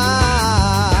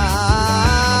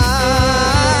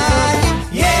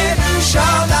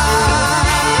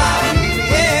 Yerushalayim,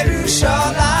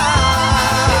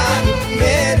 Yerushalayim,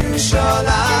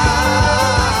 Yerushalayim.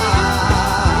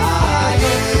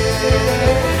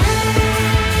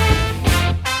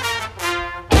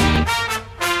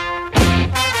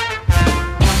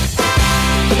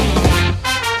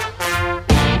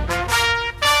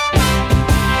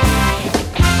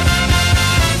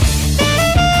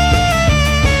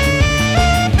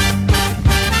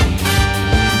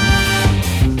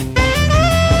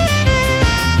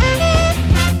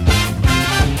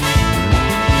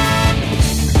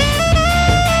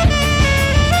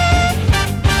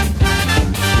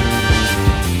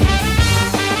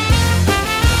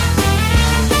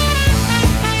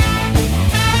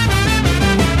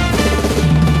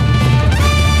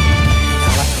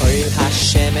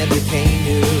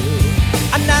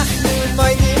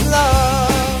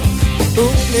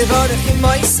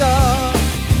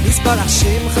 Yisbarach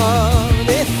Shimcha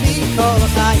lefi kol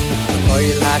chayim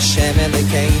Koil Hashem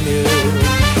Elokeinu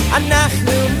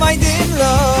Anachnu moedim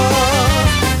lo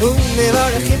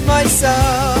U'nevarech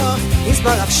Moisach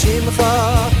Yisbarach Shimcha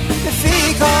lefi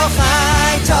kol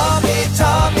chayim Tomi,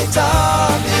 Tomi,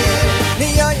 Tomi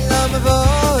Li'olam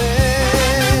voed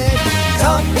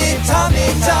Tomi, Tomi,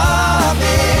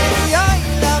 Tomi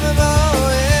Li'olam voed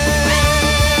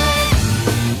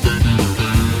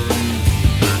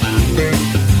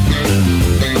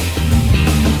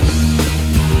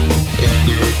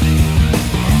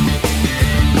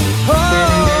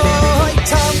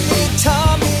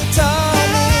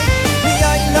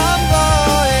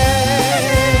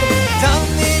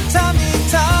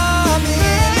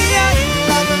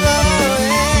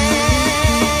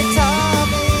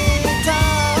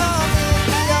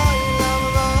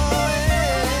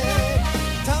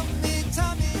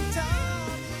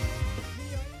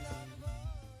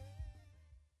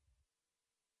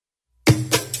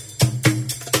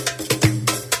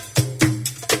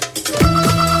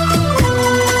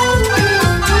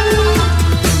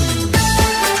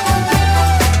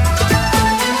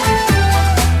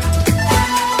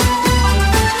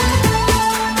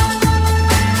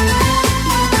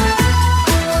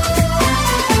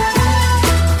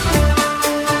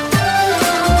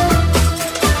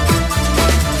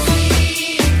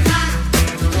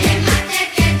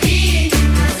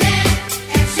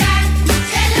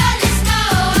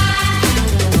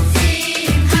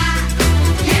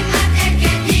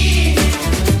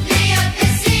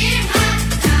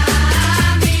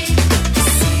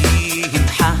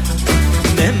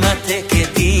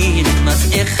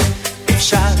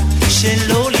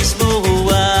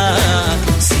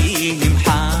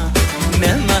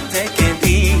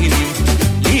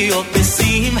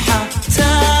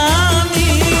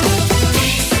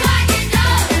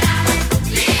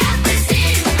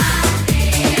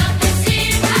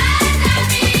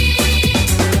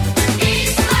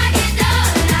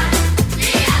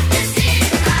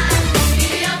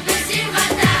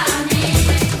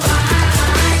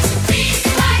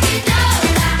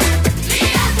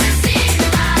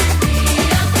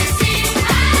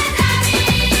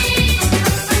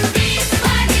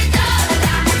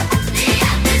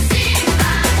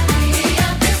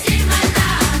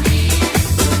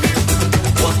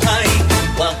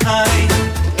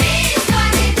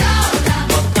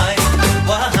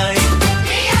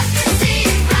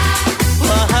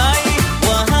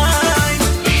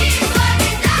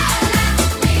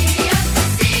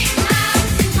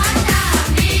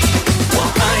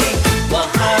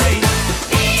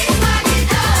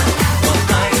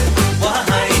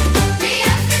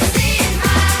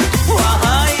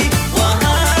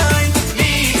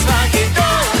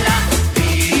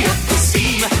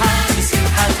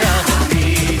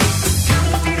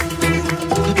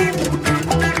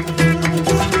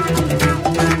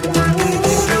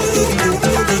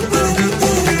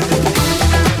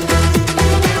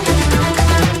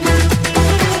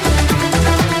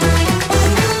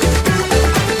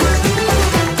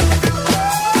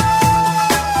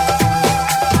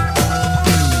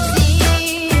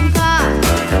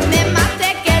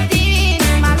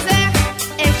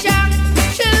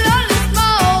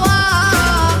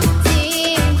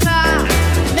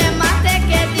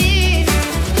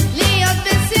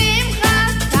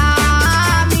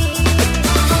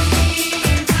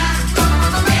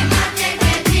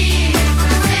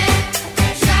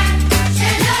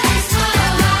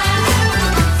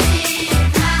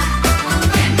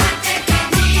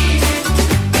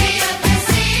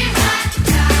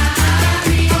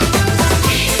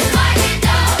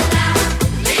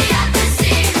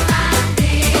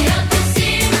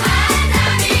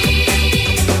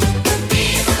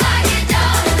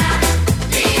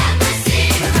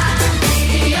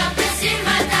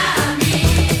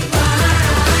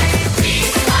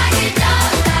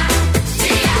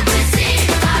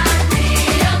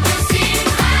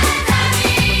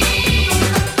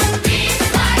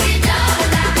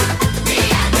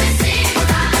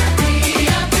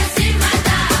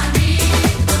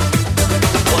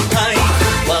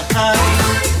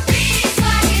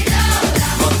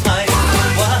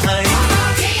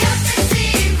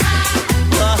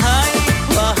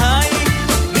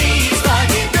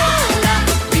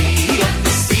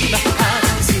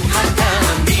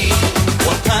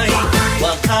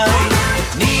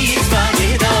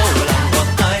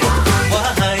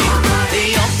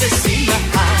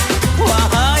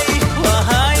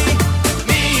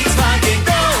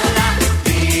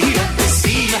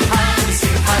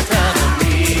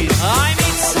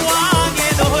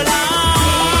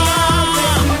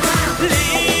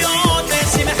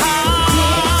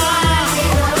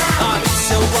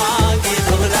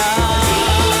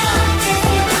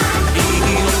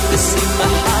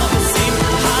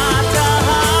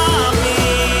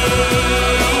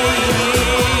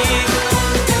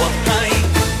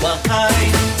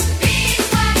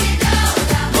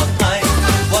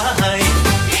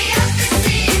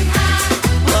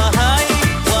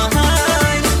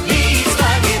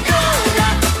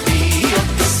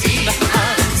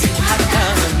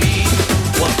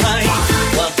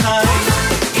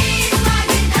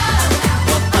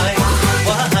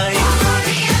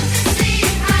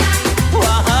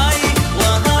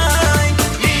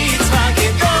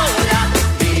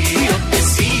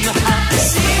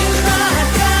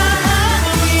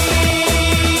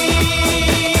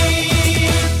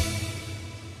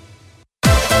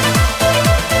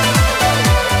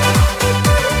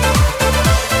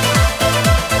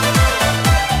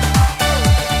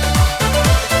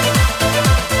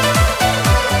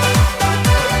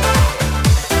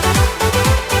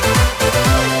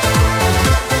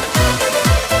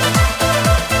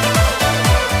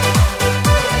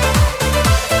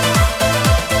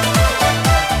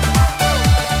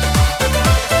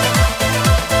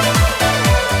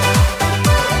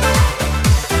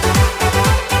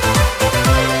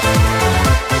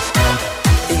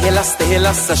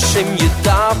Tehillas Hashem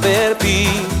Yedaber Bi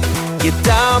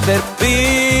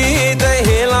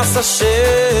Tehillas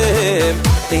Hashem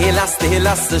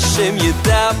Tehillas Hashem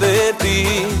Yedaber Bi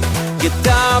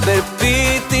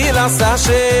Tehillas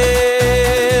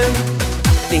Hashem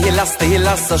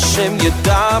Tehillas Hashem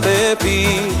Yedaber Bi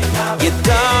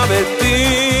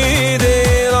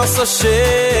Tehillas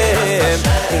Hashem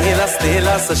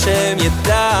Tehillas Hashem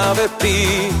Yedaber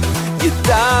Bi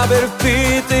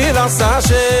Tehillas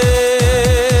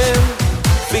Hashem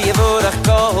V'yevorach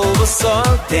kol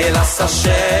v'sol Tehillas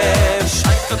Hashem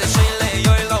Kodesh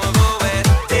le'yoylam v'oed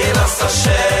Tehillas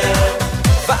Hashem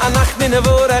V'anachni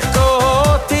nevorach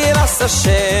kol Tehillas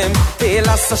Hashem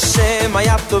Tehillas Hashem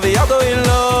Hayato v'yado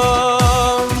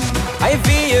ilom Ay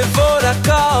v'yevorach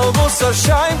kol v'sol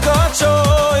Shaim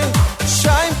kodshoy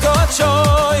Shaim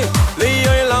kodshoy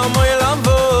Le'yoylam oilam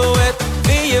v'oed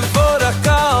V'yevorach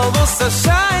kol v'sol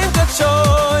Shaim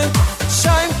kodshoy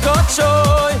Shaim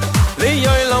kodshoy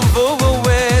Le'yoylam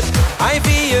v'oed Ay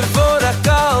v'yevorach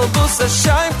kol v'sol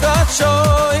Shaim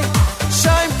kodshoy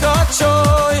Shaim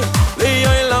kodshoy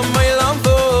Le'yoylam oilam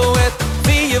v'oed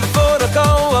V'yevorach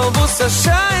kol v'sol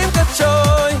Shaim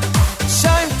kodshoy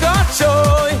Shaim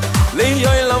kodshoy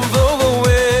Le'yoylam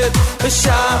v'oed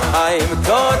Shaim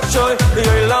kodshoy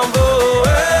Le'yoylam v'oed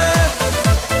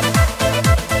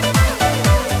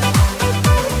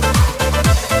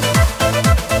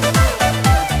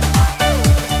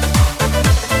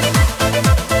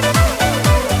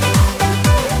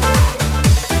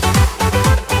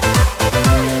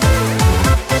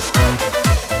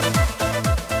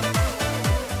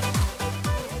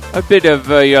A bit of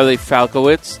Yali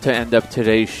Falkowitz to end up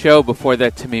today's show. Before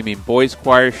that, Tamimim Boys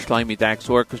Choir, Shlomi Dax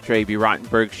Orchestra, A.B.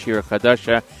 Rottenberg, Shira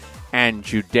Chadasha, and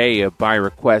Judea by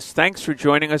request. Thanks for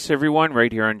joining us, everyone,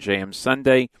 right here on JM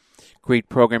Sunday. Great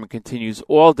programming continues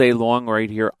all day long right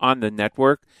here on the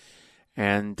network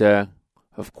and,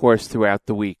 of course, throughout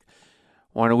the week.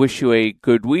 I want to wish you a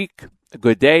good week, a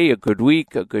good day, a good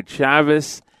week, a good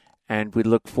Shabbos, and we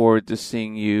look forward to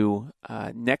seeing you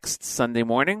next Sunday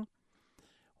morning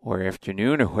or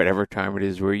afternoon, or whatever time it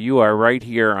is where you are, right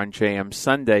here on JM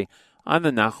Sunday on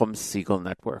the Nachum Segal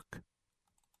Network.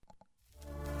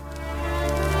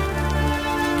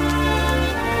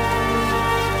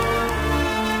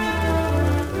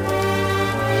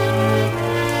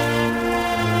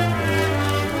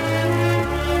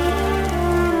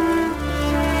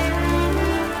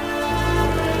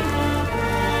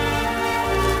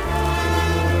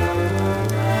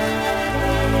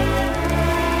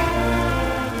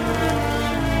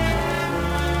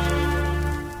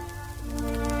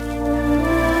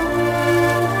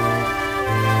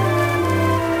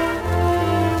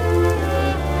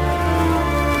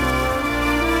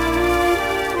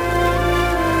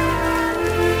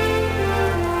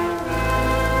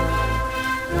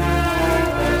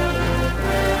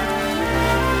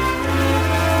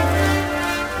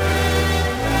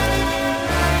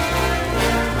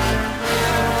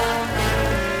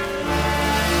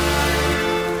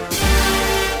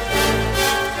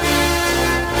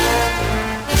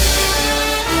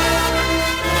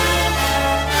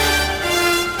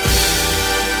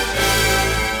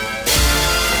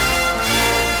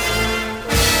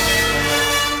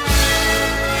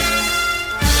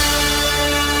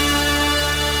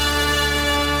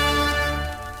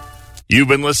 You've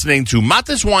been listening to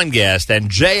Matis Weingast and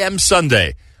JM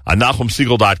Sunday on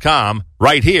NachumSegal.com,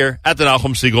 right here at the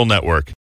Nachum Segal Network.